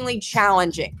increasingly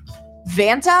challenging.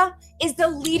 Vanta is the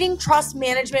leading trust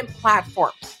management platform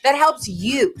that helps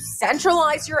you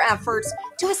centralize your efforts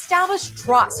to establish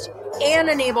trust and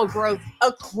enable growth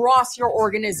across your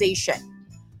organization.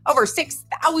 Over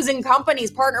 6,000 companies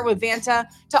partner with Vanta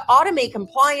to automate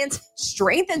compliance,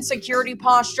 strengthen security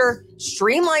posture,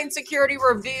 streamline security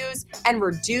reviews, and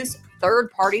reduce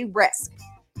third-party risk.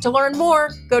 To learn more,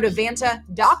 go to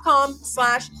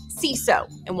vanta.com/CISO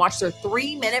and watch their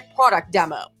 3-minute product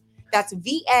demo. That's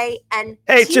VANTA.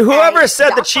 Hey, to whoever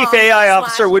said the chief AI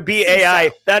officer would be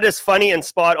AI, that is funny and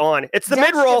spot on. It's the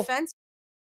mid-roll.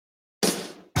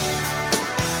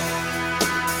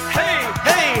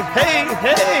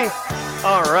 Hey.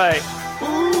 All right.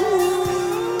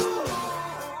 Ooh.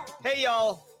 Hey,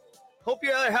 y'all. Hope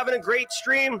you're having a great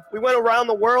stream. We went around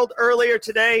the world earlier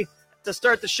today to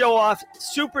start the show off.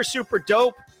 Super, super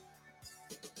dope.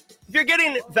 If you're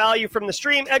getting value from the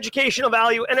stream, educational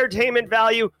value, entertainment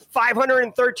value,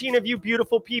 513 of you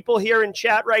beautiful people here in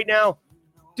chat right now,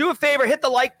 do a favor, hit the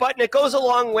like button. It goes a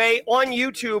long way on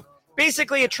YouTube.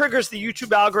 Basically, it triggers the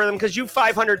YouTube algorithm because you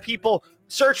 500 people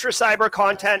search for cyber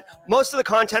content. Most of the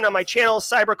content on my channel is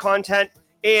cyber content.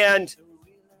 And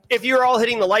if you're all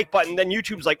hitting the like button, then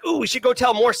YouTube's like, ooh, we should go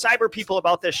tell more cyber people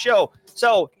about this show.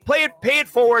 So pay it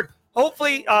forward.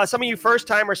 Hopefully, some of you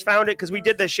first-timers found it because we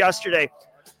did this yesterday.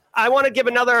 I want to give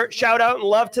another shout out and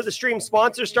love to the stream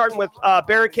sponsors, starting with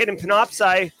Barricade and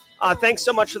Panoptcy. Thanks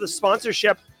so much for the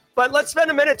sponsorship. But let's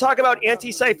spend a minute talking about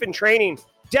anti-siphon training.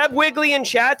 Deb Wigley in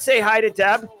chat, say hi to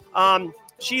Deb.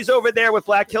 She's over there with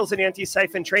Black Hills and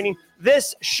anti-siphon training.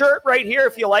 This shirt right here,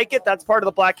 if you like it, that's part of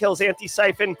the Black Hills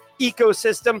anti-siphon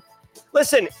ecosystem.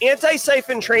 Listen,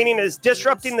 anti-siphon training is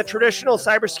disrupting the traditional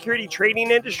cybersecurity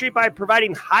training industry by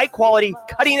providing high-quality,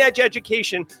 cutting-edge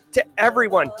education to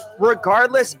everyone,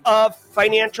 regardless of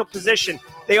financial position.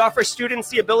 They offer students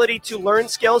the ability to learn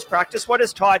skills, practice what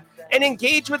is taught, and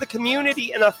engage with the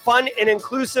community in a fun and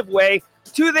inclusive way.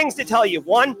 2 things to tell you.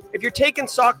 1, if you're taking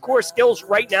SOC core skills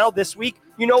right now this week,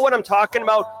 you know what I'm talking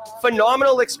about.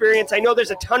 Phenomenal experience. I know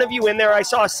there's a ton of you in there. I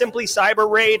saw a Simply Cyber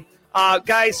raid.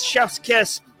 Guys, chef's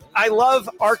kiss. I love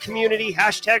our community,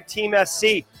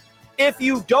 #TeamSC. If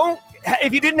you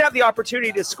didn't have the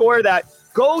opportunity to score that,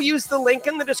 go use the link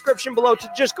in the description below to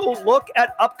just go look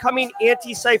at upcoming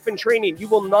anti-siphon training. You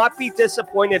will not be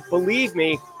disappointed, believe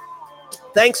me.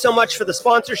 Thanks so much for the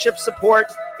sponsorship support,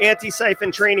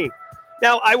 anti-siphon training.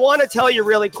 Now, I want to tell you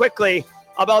really quickly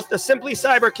about the Simply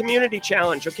Cyber Community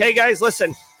Challenge. Okay, guys,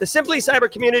 listen. The Simply Cyber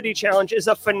Community Challenge is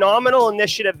a phenomenal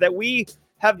initiative that we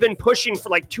have been pushing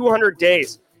for 200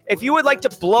 days. If you would like to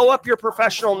blow up your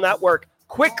professional network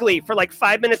quickly for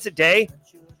 5 minutes a day,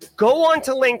 go on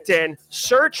to LinkedIn,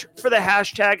 search for the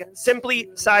hashtag Simply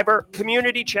Cyber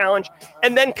Community Challenge,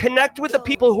 and then connect with the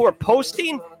people who are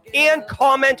posting and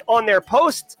comment on their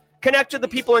posts. Connect with the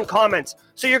people in comments.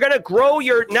 So you're going to grow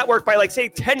your network by say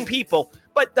 10 people.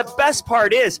 But the best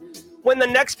part is when the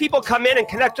next people come in and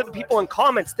connect with the people in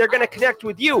comments, they're going to connect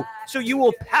with you. So you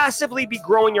will passively be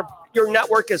growing your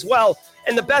network as well.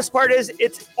 And the best part is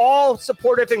it's all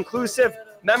supportive, inclusive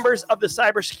members of the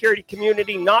cybersecurity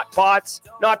community, not bots,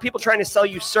 not people trying to sell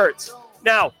you certs.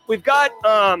 Now, we've got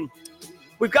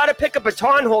we've got to pick a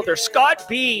baton holder. Scott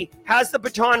B has the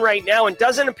baton right now and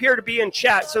doesn't appear to be in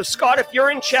chat. So, Scott, if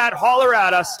you're in chat, holler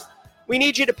at us. We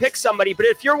need you to pick somebody. But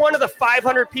if you're one of the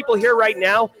 500 people here right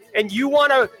now and you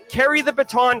want to carry the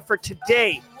baton for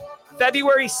today,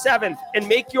 February 7th, and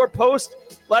make your post,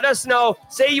 let us know.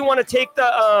 Say you want to take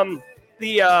the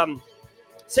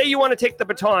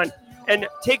baton and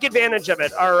take advantage of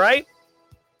it. All right.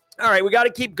 We got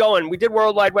to keep going. We did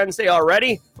Worldwide Wednesday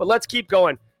already, but let's keep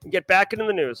going and get back into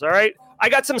the news. All right. I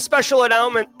got some special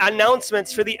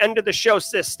announcements for the end of the show.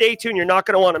 So stay tuned. You're not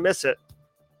going to want to miss it.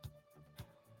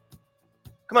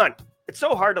 Come on. It's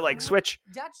so hard to switch.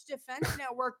 Dutch defense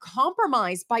network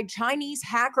compromised by Chinese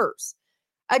hackers.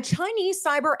 A Chinese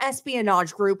cyber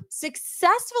espionage group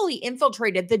successfully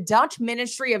infiltrated the Dutch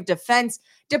Ministry of Defense,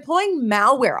 deploying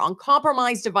malware on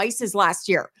compromised devices last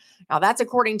year. Now, that's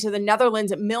according to the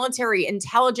Netherlands Military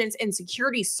Intelligence and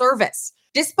Security Service.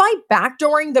 Despite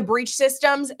backdooring the breach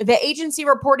systems, the agency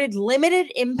reported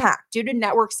limited impact due to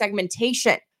network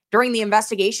segmentation. During the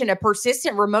investigation, a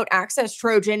persistent remote access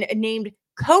Trojan named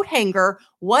Coathanger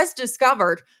was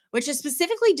discovered, which is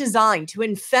specifically designed to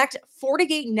infect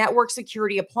FortiGate network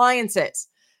security appliances.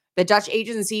 The Dutch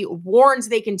agency warns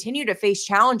they continue to face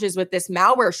challenges with this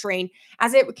malware strain,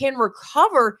 as it can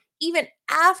recover even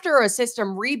after a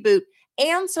system reboot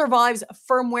and survives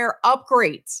firmware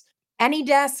upgrades.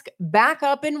 AnyDesk back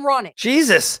up and running.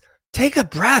 Jesus, take a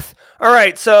breath. All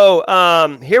right, so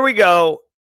here we go.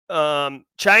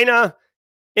 China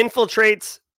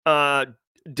infiltrates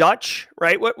Dutch,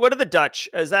 right? What are the Dutch?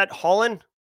 Is that Holland?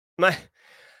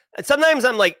 Sometimes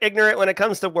I'm ignorant when it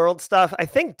comes to world stuff. I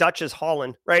think Dutch is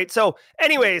Holland, right? So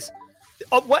anyways,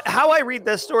 how I read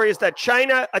this story is that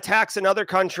China attacks another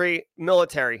country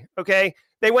military, okay?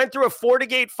 They went through a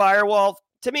FortiGate firewall.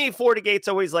 To me, FortiGate's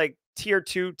always tier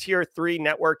 2, tier 3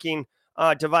 networking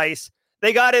device.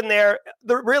 They got in there.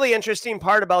 The really interesting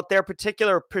part about their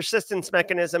particular persistence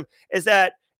mechanism is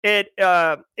that it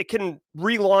can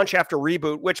relaunch after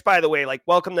reboot, which, by the way,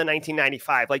 welcome to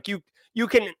 1995. You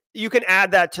can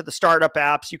add that to the startup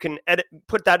apps. You can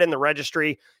put that in the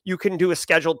registry. You can do a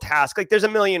scheduled task. There's a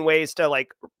million ways to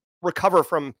recover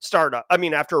from startup.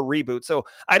 After a reboot. So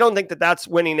I don't think that that's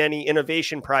winning any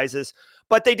innovation prizes,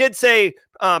 but they did say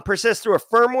persist through a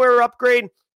firmware upgrade.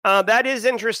 That is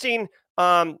interesting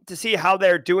to see how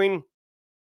they're doing,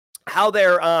 how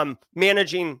they're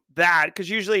managing that. Because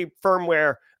usually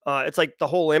firmware, it's the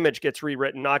whole image gets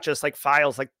rewritten, not just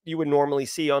files you would normally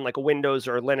see on a Windows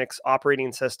or Linux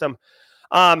operating system.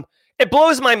 It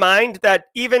blows my mind that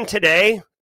even today,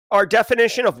 our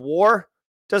definition of war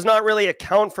does not really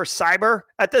account for cyber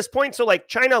at this point. So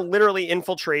China literally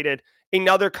infiltrated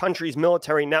another country's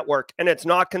military network, and it's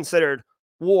not considered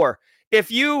war.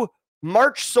 If you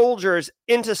march soldiers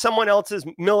into someone else's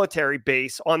military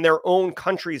base on their own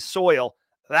country's soil,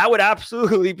 that would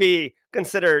absolutely be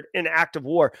considered an act of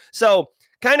war. So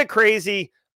kind of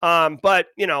crazy. But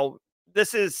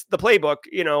this is the playbook.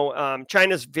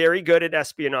 China's very good at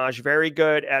espionage, very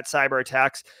good at cyber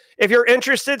attacks. If you're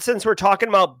interested, since we're talking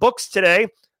about books today,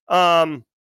 hold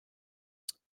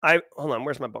on,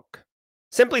 where's my book?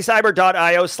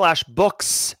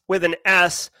 simplycyber.io/books with an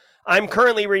S. I'm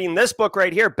currently reading this book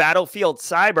right here, Battlefield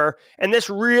Cyber. And this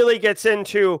really gets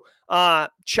into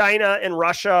China and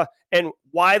Russia and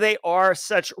why they are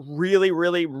such really,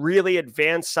 really, really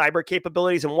advanced cyber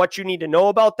capabilities and what you need to know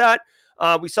about that.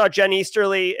 We saw Jen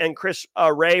Easterly and Chris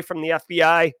Wray from the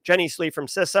FBI, Jen Easterly from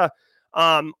CISA,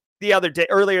 the other day,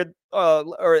 earlier,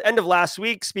 or end of last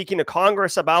week, speaking to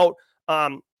Congress about,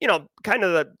 kind of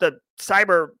the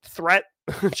cyber threat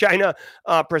China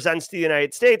presents to the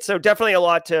United States. So definitely a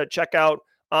lot to check out.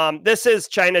 This is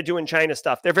China doing China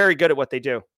stuff. They're very good at what they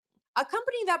do. A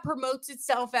company that promotes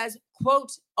itself as,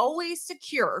 quote, always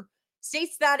secure,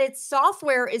 states that its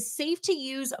software is safe to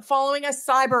use following a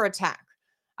cyber attack.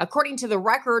 According to The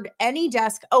Record,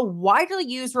 AnyDesk, a widely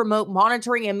used remote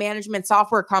monitoring and management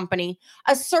software company,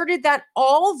 asserted that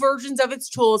all versions of its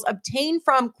tools obtained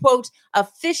from, quote,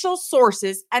 official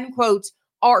sources, end quote,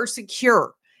 are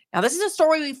secure. Now, this is a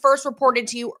story we first reported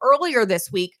to you earlier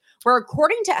this week, where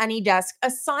according to AnyDesk, a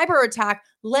cyber attack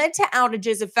led to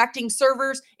outages affecting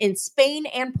servers in Spain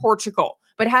and Portugal,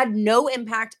 but had no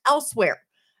impact elsewhere.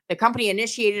 The company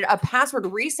initiated a password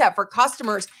reset for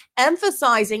customers,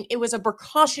 emphasizing it was a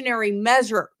precautionary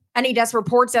measure. AnyDesk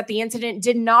reports that the incident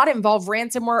did not involve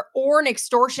ransomware or an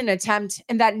extortion attempt,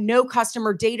 and that no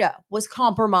customer data was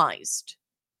compromised.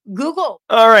 Google.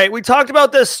 All right, we talked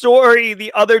about this story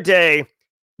the other day.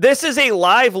 This is a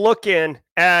live look-in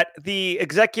at the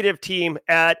executive team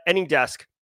at AnyDesk.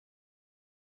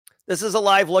 This is a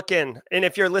live look-in. And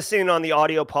if you're listening on the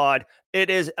audio pod, it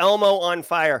is Elmo on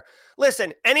fire.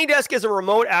 Listen, AnyDesk is a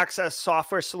remote access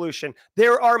software solution.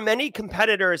 There are many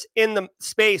competitors in the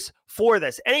space for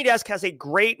this. AnyDesk has a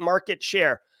great market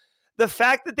share. The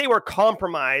fact that they were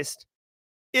compromised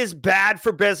is bad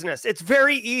for business. It's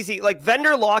very easy. Like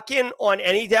vendor lock-in on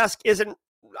AnyDesk isn't,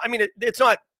 I mean, it's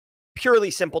not purely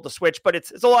simple to switch, but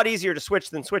it's a lot easier to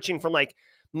switch than switching from like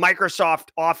Microsoft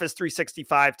Office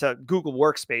 365 to Google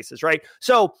Workspaces, right?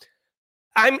 So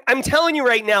I'm telling you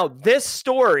right now, this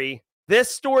story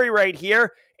right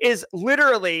here is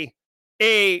literally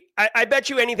I bet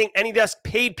you anything, AnyDesk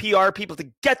paid PR people to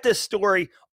get this story,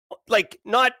 like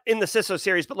not in the CISO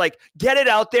series, but like get it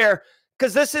out there.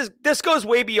 Because this goes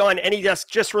way beyond AnyDesk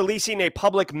just releasing a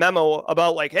public memo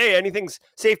about like, hey, anything's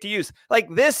safe to use.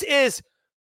 Like this is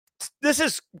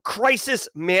crisis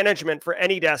management for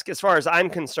AnyDesk as far as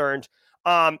I'm concerned.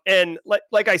 And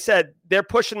like I said, they're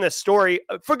pushing this story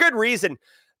for good reason.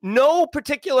 No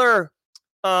particular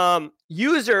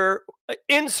user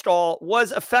install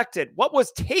was affected. What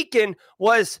was taken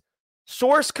was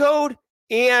source code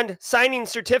and signing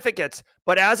certificates.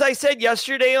 But as I said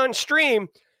yesterday on stream,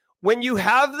 when you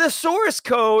have the source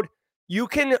code, you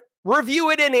can review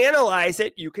it and analyze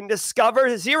it. You can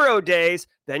discover 0 days,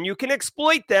 then you can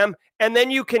exploit them, and then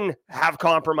you can have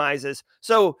compromises.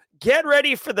 So get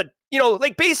ready for the,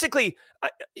 like basically,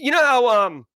 you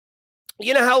know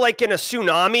how like in a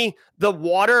tsunami, the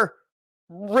water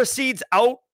recedes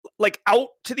out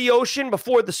to the ocean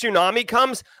before the tsunami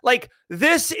comes. Like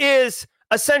this is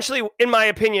essentially, in my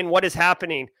opinion, what is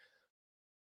happening.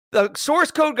 The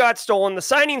source code got stolen, the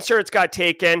signing certs got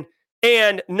taken,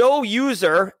 and no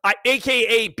user,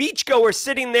 aka beachgoer,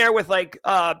 sitting there with like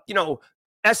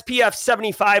SPF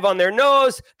 75 on their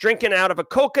nose, drinking out of a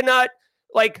coconut.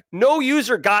 Like no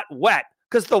user got wet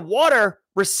because the water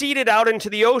receded out into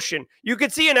the ocean. You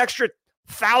could see an extra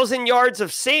 1,000 yards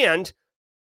of sand,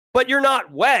 but you're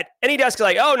not wet. AnyDesk is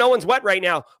like, oh, no one's wet right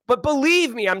now. But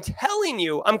believe me, I'm telling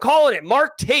you, I'm calling it.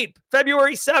 Mark tape,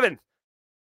 February 7th.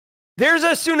 There's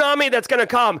a tsunami that's going to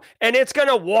come, and it's going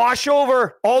to wash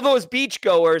over all those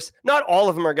beachgoers. Not all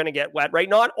of them are going to get wet, right?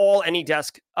 Not all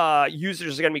AnyDesk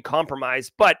users are going to be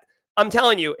compromised. But I'm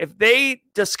telling you, if they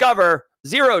discover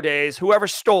 0 days, whoever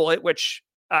stole it, which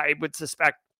I would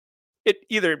suspect it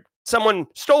either someone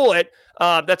stole it,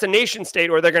 that's a nation state,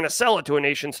 or they're going to sell it to a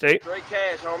nation state. Straight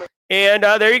cash, homie. And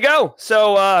there you go.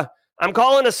 So I'm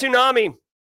calling a tsunami.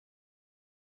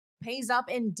 Pays up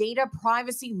in data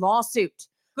privacy lawsuit.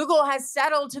 Google has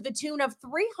settled to the tune of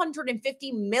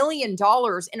 $350 million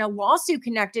in a lawsuit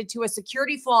connected to a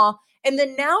security flaw in the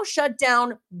now shut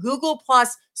down Google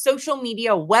Plus social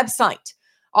media website.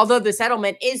 Although the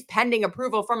settlement is pending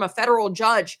approval from a federal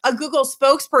judge, a Google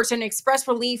spokesperson expressed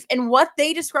relief in what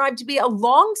they described to be a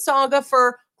long saga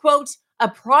for, quote, a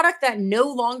product that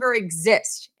no longer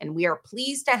exists, and we are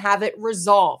pleased to have it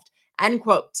resolved, end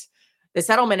quote. The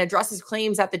settlement addresses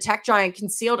claims that the tech giant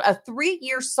concealed a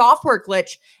 3-year software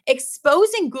glitch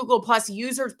exposing Google Plus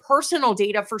users' personal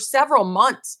data for several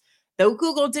months, though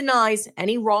Google denies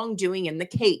any wrongdoing in the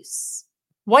case.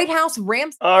 White House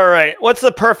ramps. All right. What's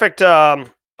the perfect what's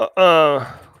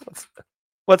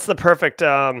the perfect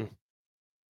right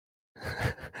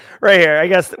here? I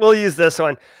guess we'll use this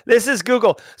one. This is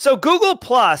Google. So Google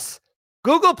Plus,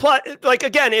 like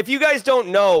again, if you guys don't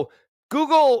know,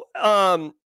 Google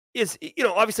is,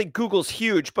 obviously Google's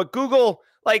huge, but Google,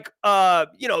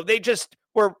 they just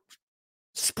were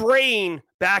spraying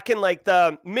back in like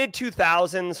the mid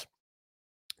 2000s.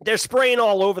 They're spraying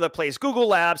all over the place. Google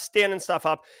Labs, standing stuff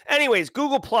up. Anyways,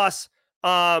 Google Plus,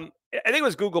 I think it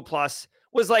was Google Plus,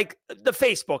 was like the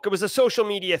Facebook. It was a social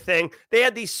media thing. They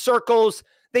had these circles.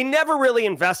 They never really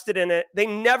invested in it. They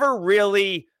never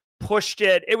really pushed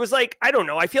it. It was like, I don't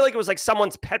know. I feel like it was like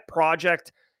someone's pet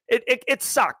project. It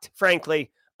sucked,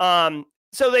 frankly.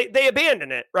 So they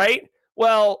abandoned it, right?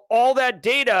 Well, all that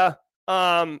data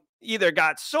either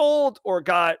got sold or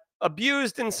got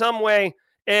abused in some way.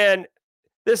 And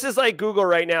this is like Google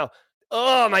right now.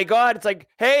 Oh my God. It's like,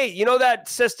 hey, that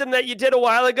system that you did a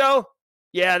while ago?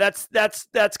 Yeah, that's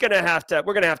we're going to have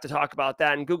to talk about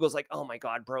that. And Google's like, oh my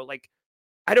God, bro. Like,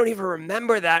 I don't even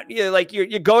remember that.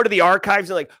 You go to the archives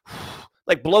and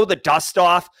like blow the dust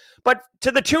off. But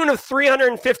to the tune of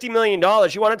 $350 million,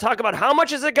 you want to talk about how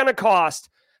much is it going to cost?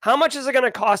 How much is it going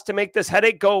to cost to make this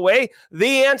headache go away?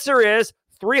 The answer is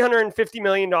 $350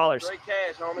 million. Straight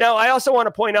cash, homie. Now, I also want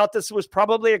to point out this was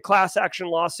probably a class action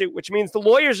lawsuit, which means the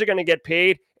lawyers are going to get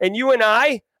paid. And you and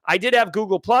I did have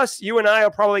Google Plus. You and I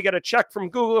will probably get a check from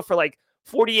Google for like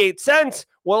 48 cents.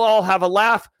 We'll all have a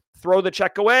laugh, throw the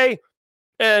check away,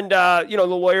 and the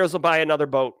lawyers will buy another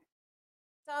boat.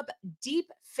 up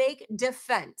deep fake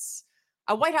defense.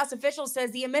 A White House official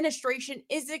says the administration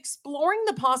is exploring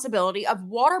the possibility of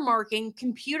watermarking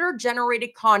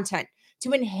computer-generated content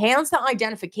to enhance the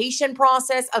identification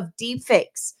process of deep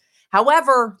fakes.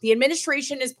 However, the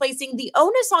administration is placing the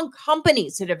onus on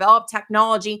companies to develop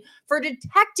technology for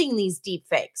detecting these deep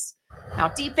fakes. Now,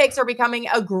 deep fakes are becoming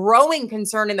a growing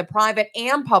concern in the private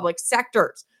and public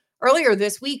sectors. Earlier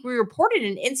this week, we reported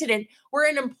an incident where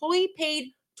an employee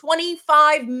paid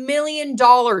 $25 million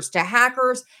to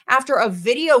hackers after a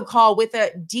video call with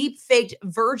a deep-faked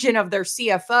version of their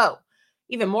CFO.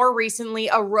 Even more recently,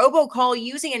 a robocall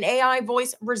using an AI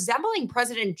voice resembling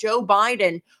President Joe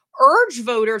Biden urged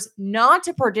voters not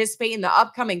to participate in the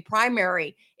upcoming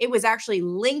primary. It was actually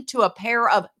linked to a pair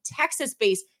of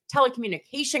Texas-based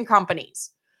telecommunication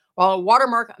companies. While a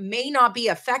watermark may not be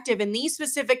effective in these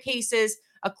specific cases,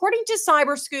 according to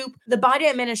Cyberscoop, the Biden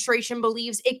administration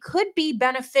believes it could be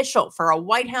beneficial for a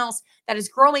White House that is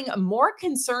growing more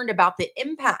concerned about the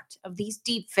impact of these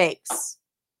deep fakes.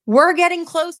 We're getting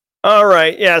close. All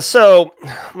right. Yeah. So,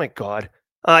 oh my God.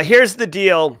 Here's the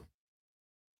deal.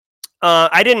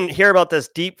 I didn't hear about this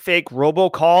deep fake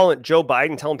robocall and Joe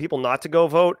Biden telling people not to go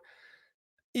vote.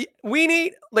 We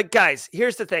need, guys,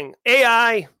 here's the thing.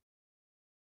 AI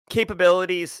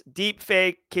capabilities, deep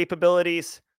fake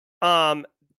capabilities,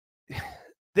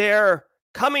 they're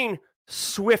coming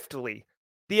swiftly.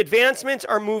 The advancements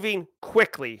are moving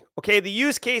quickly. Okay. The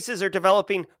use cases are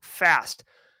developing fast.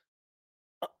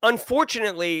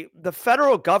 Unfortunately, the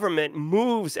federal government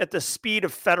moves at the speed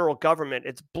of federal government.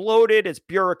 It's bloated, it's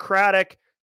bureaucratic,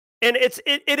 and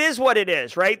it is what it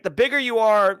is, right? The bigger you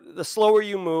are, the slower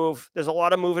you move. There's a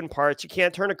lot of moving parts. You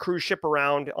can't turn a cruise ship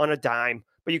around on a dime,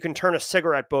 but you can turn a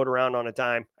cigarette boat around on a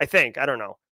dime. I think. I don't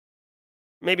know.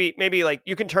 Maybe like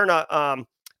you can turn a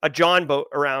John boat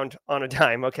around on a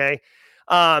dime. Okay.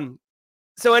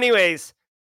 So anyways,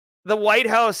 the White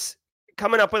House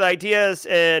coming up with ideas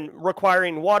and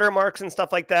requiring watermarks and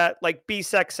stuff like that, like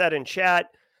BSEC said in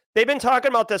chat. They've been talking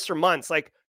about this for months.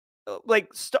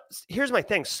 Here's my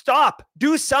thing. Stop.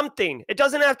 Do something. It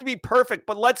doesn't have to be perfect,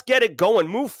 but let's get it going.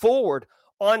 Move forward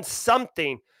on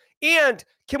something. And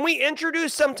can we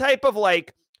introduce some type of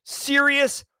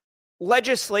serious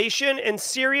legislation and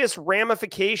serious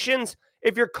ramifications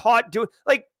if you're caught doing,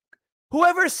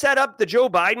 whoever set up the Joe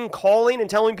Biden calling and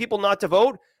telling people not to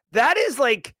vote, that is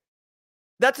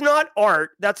that's not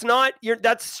art. That's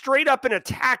straight up an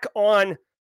attack on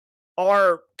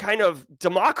our kind of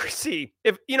democracy.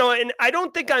 And I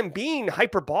don't think I'm being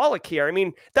hyperbolic here. I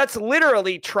mean, that's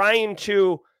literally trying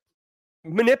to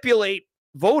manipulate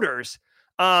voters.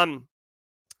 So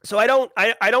I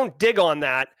don't dig on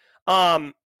that.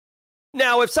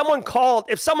 Now, if someone called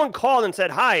and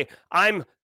said, "Hi, I'm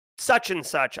such and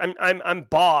such. I'm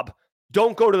Bob.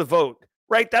 Don't go to the vote."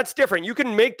 Right? That's different. You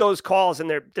can make those calls and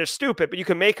they're stupid, but you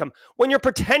can make them. When you're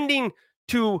pretending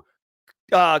to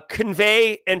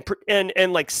convey and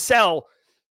sell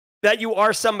that you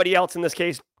are somebody else, in this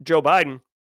case, Joe Biden,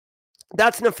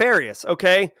 that's nefarious.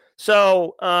 Okay.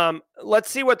 So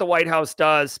let's see what the White House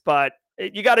does, but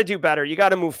you got to do better. You got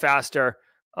to move faster.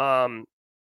 And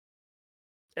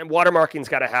watermarking's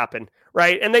got to happen.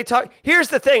 Right. And here's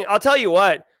the thing. I'll tell you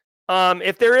what.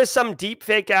 If there is some deep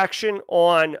fake action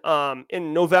on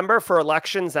in November for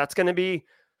elections, that's going to be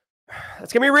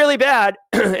really bad.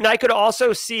 And I could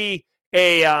also see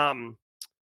the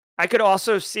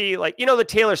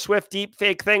Taylor Swift deep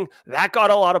fake thing that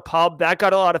got a lot of that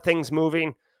got a lot of things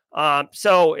moving.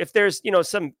 So if there's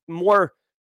some more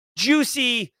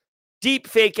juicy deep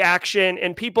fake action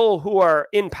and people who are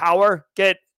in power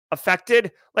get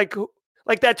affected,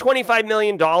 like that $25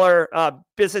 million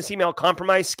business email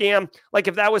compromise scam.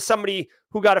 If that was somebody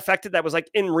who got affected that was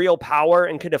in real power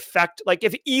and could affect,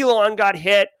 if Elon got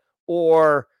hit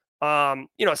or,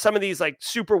 some of these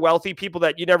super wealthy people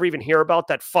that you never even hear about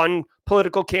that fund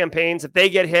political campaigns, if they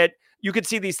get hit, you could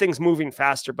see these things moving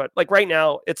faster. But right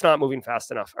now, it's not moving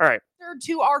fast enough. All right.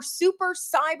 To our super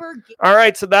cyber. All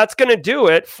right. So that's going to do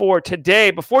it for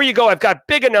today. Before you go, I've got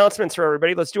big announcements for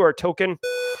everybody. Let's do our token.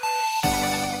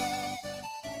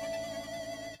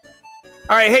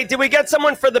 All right. Hey, did we get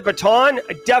someone for the baton?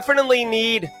 I definitely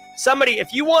need somebody.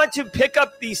 If you want to pick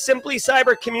up the Simply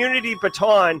Cyber Community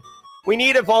baton, we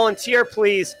need a volunteer,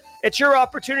 please. It's your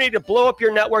opportunity to blow up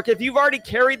your network. If you've already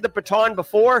carried the baton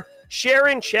before, share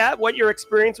in chat what your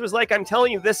experience was like. I'm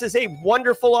telling you, this is a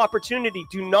wonderful opportunity.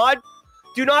 Do not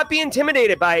be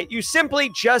intimidated by it. You simply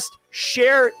just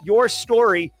share your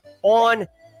story on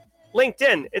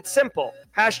LinkedIn. It's simple.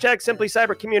 Hashtag Simply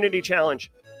Cyber Community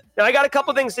Challenge. Now, I got a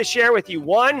couple things to share with you.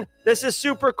 One, this is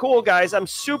super cool, guys. I'm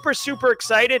super, super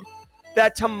excited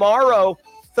that tomorrow,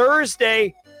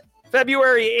 Thursday,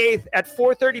 February 8th at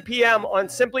 4:30 p.m. on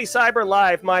Simply Cyber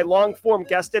Live, my long-form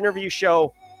guest interview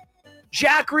show.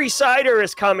 Jack Resider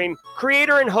is coming,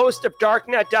 creator and host of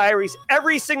Darknet Diaries.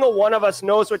 Every single one of us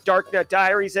knows what Darknet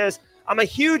Diaries is. I'm a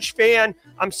huge fan.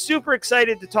 I'm super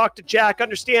excited to talk to Jack,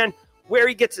 understand where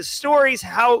he gets his stories,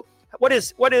 what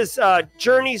his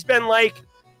journey's been like,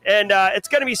 and it's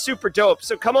going to be super dope.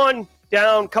 So come on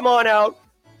down, come on out,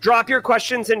 drop your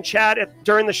questions in chat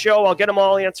during the show. I'll get them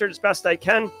all answered as best I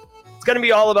can. It's going to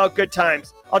be all about good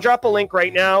times. I'll drop a link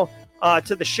right now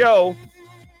to the show.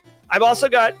 I've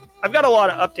got a lot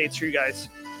of updates for you guys.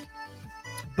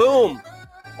 Boom.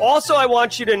 Also, I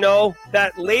want you to know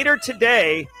that later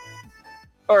today,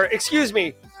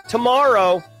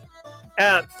 tomorrow,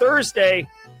 Thursday,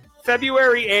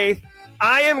 February 8th,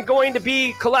 I am going to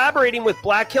be collaborating with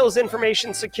Black Hills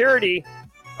Information Security.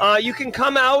 You can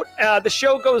come out. The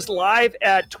show goes live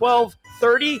at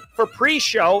 12:30 for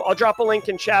pre-show. I'll drop a link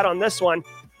in chat on this one.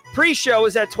 Pre-show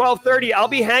is at 12:30. I'll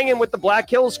be hanging with the Black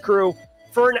Hills crew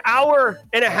for an hour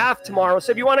and a half tomorrow.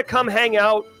 So if you want to come hang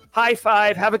out, high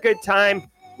five, have a good time,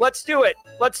 let's do it.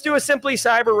 Let's do a Simply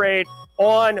Cyber Raid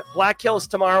on Black Hills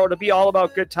tomorrow. It'll be all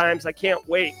about good times. I can't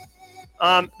wait.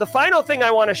 The final thing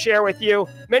I want to share with you,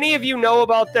 many of you know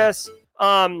about this.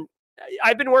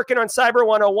 I've been working on Cyber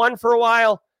 101 for a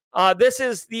while. This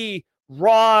is the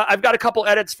raw. I've got a couple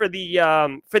edits for the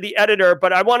editor,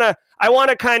 but I want to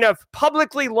kind of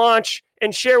publicly launch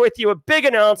and share with you a big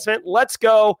announcement. Let's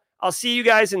go. I'll see you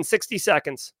guys in 60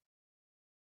 seconds.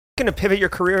 Going to pivot your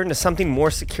career into something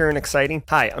more secure and exciting?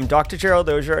 Hi, I'm Dr. Gerald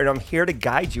Dozier, and I'm here to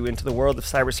guide you into the world of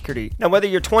cybersecurity. Now, whether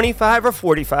you're 25 or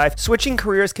 45, switching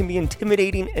careers can be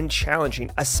intimidating and challenging,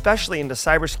 especially into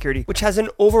cybersecurity, which has an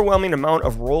overwhelming amount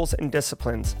of roles and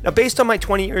disciplines. Now, based on my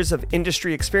 20 years of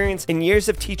industry experience and years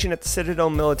of teaching at the Citadel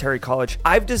Military College,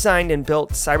 I've designed and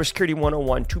built Cybersecurity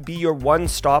 101 to be your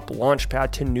one-stop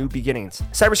launchpad to new beginnings.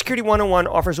 Cybersecurity 101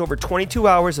 offers over 22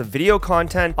 hours of video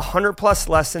content, 100 plus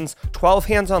lessons, 12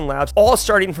 hands-on labs, all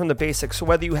starting from the basics. So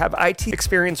whether you have IT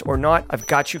experience or not, I've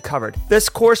got you covered. This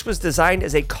course was designed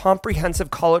as a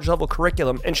comprehensive college level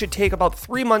curriculum and should take about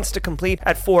 3 months to complete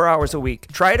at 4 hours a week.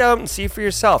 Try it out and see for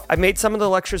yourself. I've made some of the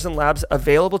lectures and labs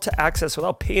available to access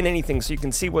without paying anything so you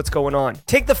can see what's going on.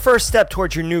 Take the first step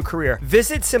towards your new career.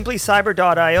 Visit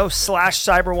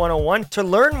simplycyber.io/cyber101 to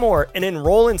learn more and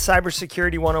enroll in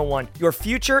Cybersecurity 101. Your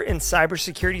future in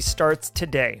cybersecurity starts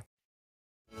today.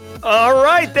 All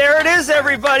right, there it is,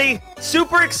 everybody.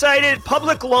 Super excited.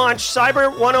 Public launch,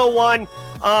 Cyber 101.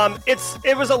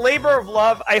 It was a labor of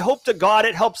love. I hope to God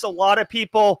it helps a lot of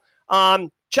people.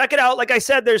 Check it out. Like I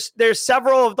said, there's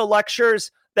several of the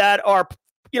lectures that are,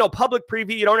 public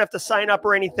preview. You don't have to sign up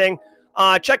or anything.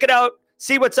 Check it out.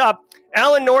 See what's up.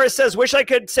 Alan Norris says, wish I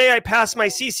could say I passed my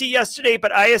CC yesterday,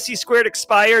 but ISC squared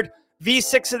expired.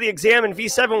 V6 of the exam and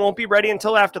V7 won't be ready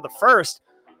until after the 1st.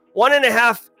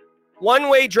 1.5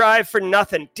 one-way drive for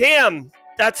nothing. Damn,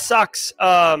 that sucks.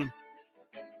 Catch me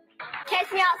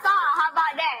outside. How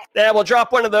about that? Yeah, we'll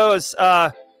drop one of those.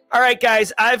 All right,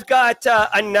 guys, I've got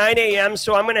a 9 a.m.,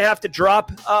 so I'm going to have to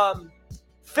drop.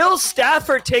 Phil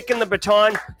Stafford taking the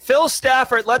baton. Phil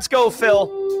Stafford, let's go,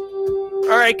 Phil.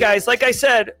 All right, guys, like I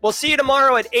said, we'll see you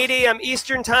tomorrow at 8 a.m.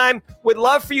 Eastern time. Would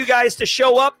love for you guys to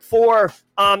show up for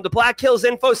the Black Hills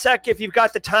InfoSec if you've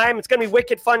got the time. It's going to be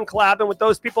wicked fun collabing with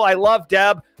those people. I love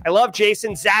Deb. I love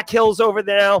Jason. Zach Hill's over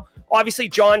there now. Obviously,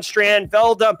 John Strand,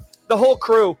 Velda, the whole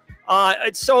crew.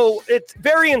 It's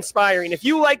very inspiring. If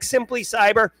you like Simply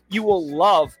Cyber, you will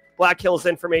love Black Hills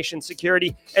Information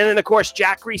Security. And then, of course,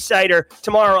 Jack Resider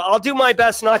tomorrow. I'll do my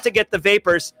best not to get the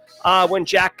vapors when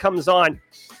Jack comes on.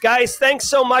 Guys, thanks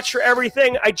so much for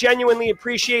everything. I genuinely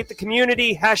appreciate the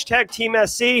community. Hashtag Team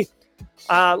SC.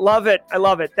 Love it. I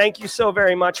love it. Thank you so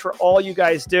very much for all you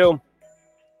guys do.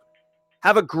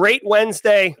 Have a great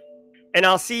Wednesday, and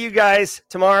I'll see you guys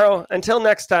tomorrow. Until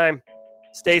next time,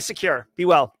 stay secure. Be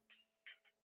well.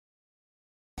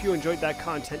 If you enjoyed that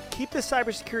content, keep the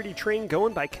cybersecurity train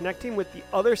going by connecting with the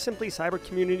other Simply Cyber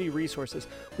community resources.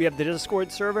 We have the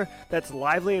Discord server that's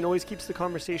lively and always keeps the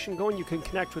conversation going. You can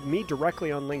connect with me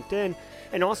directly on LinkedIn.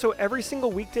 And also every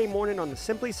single weekday morning on the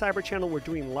Simply Cyber channel, we're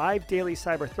doing live daily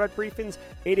cyber threat briefings,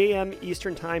 8 a.m.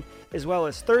 Eastern time, as well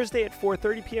as Thursday at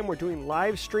 4:30 p.m. We're doing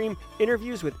live stream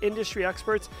interviews with industry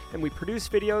experts, and we produce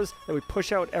videos that we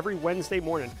push out every Wednesday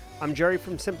morning. I'm Jerry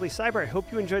from Simply Cyber. I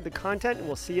hope you enjoyed the content, and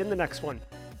we'll see you in the next one.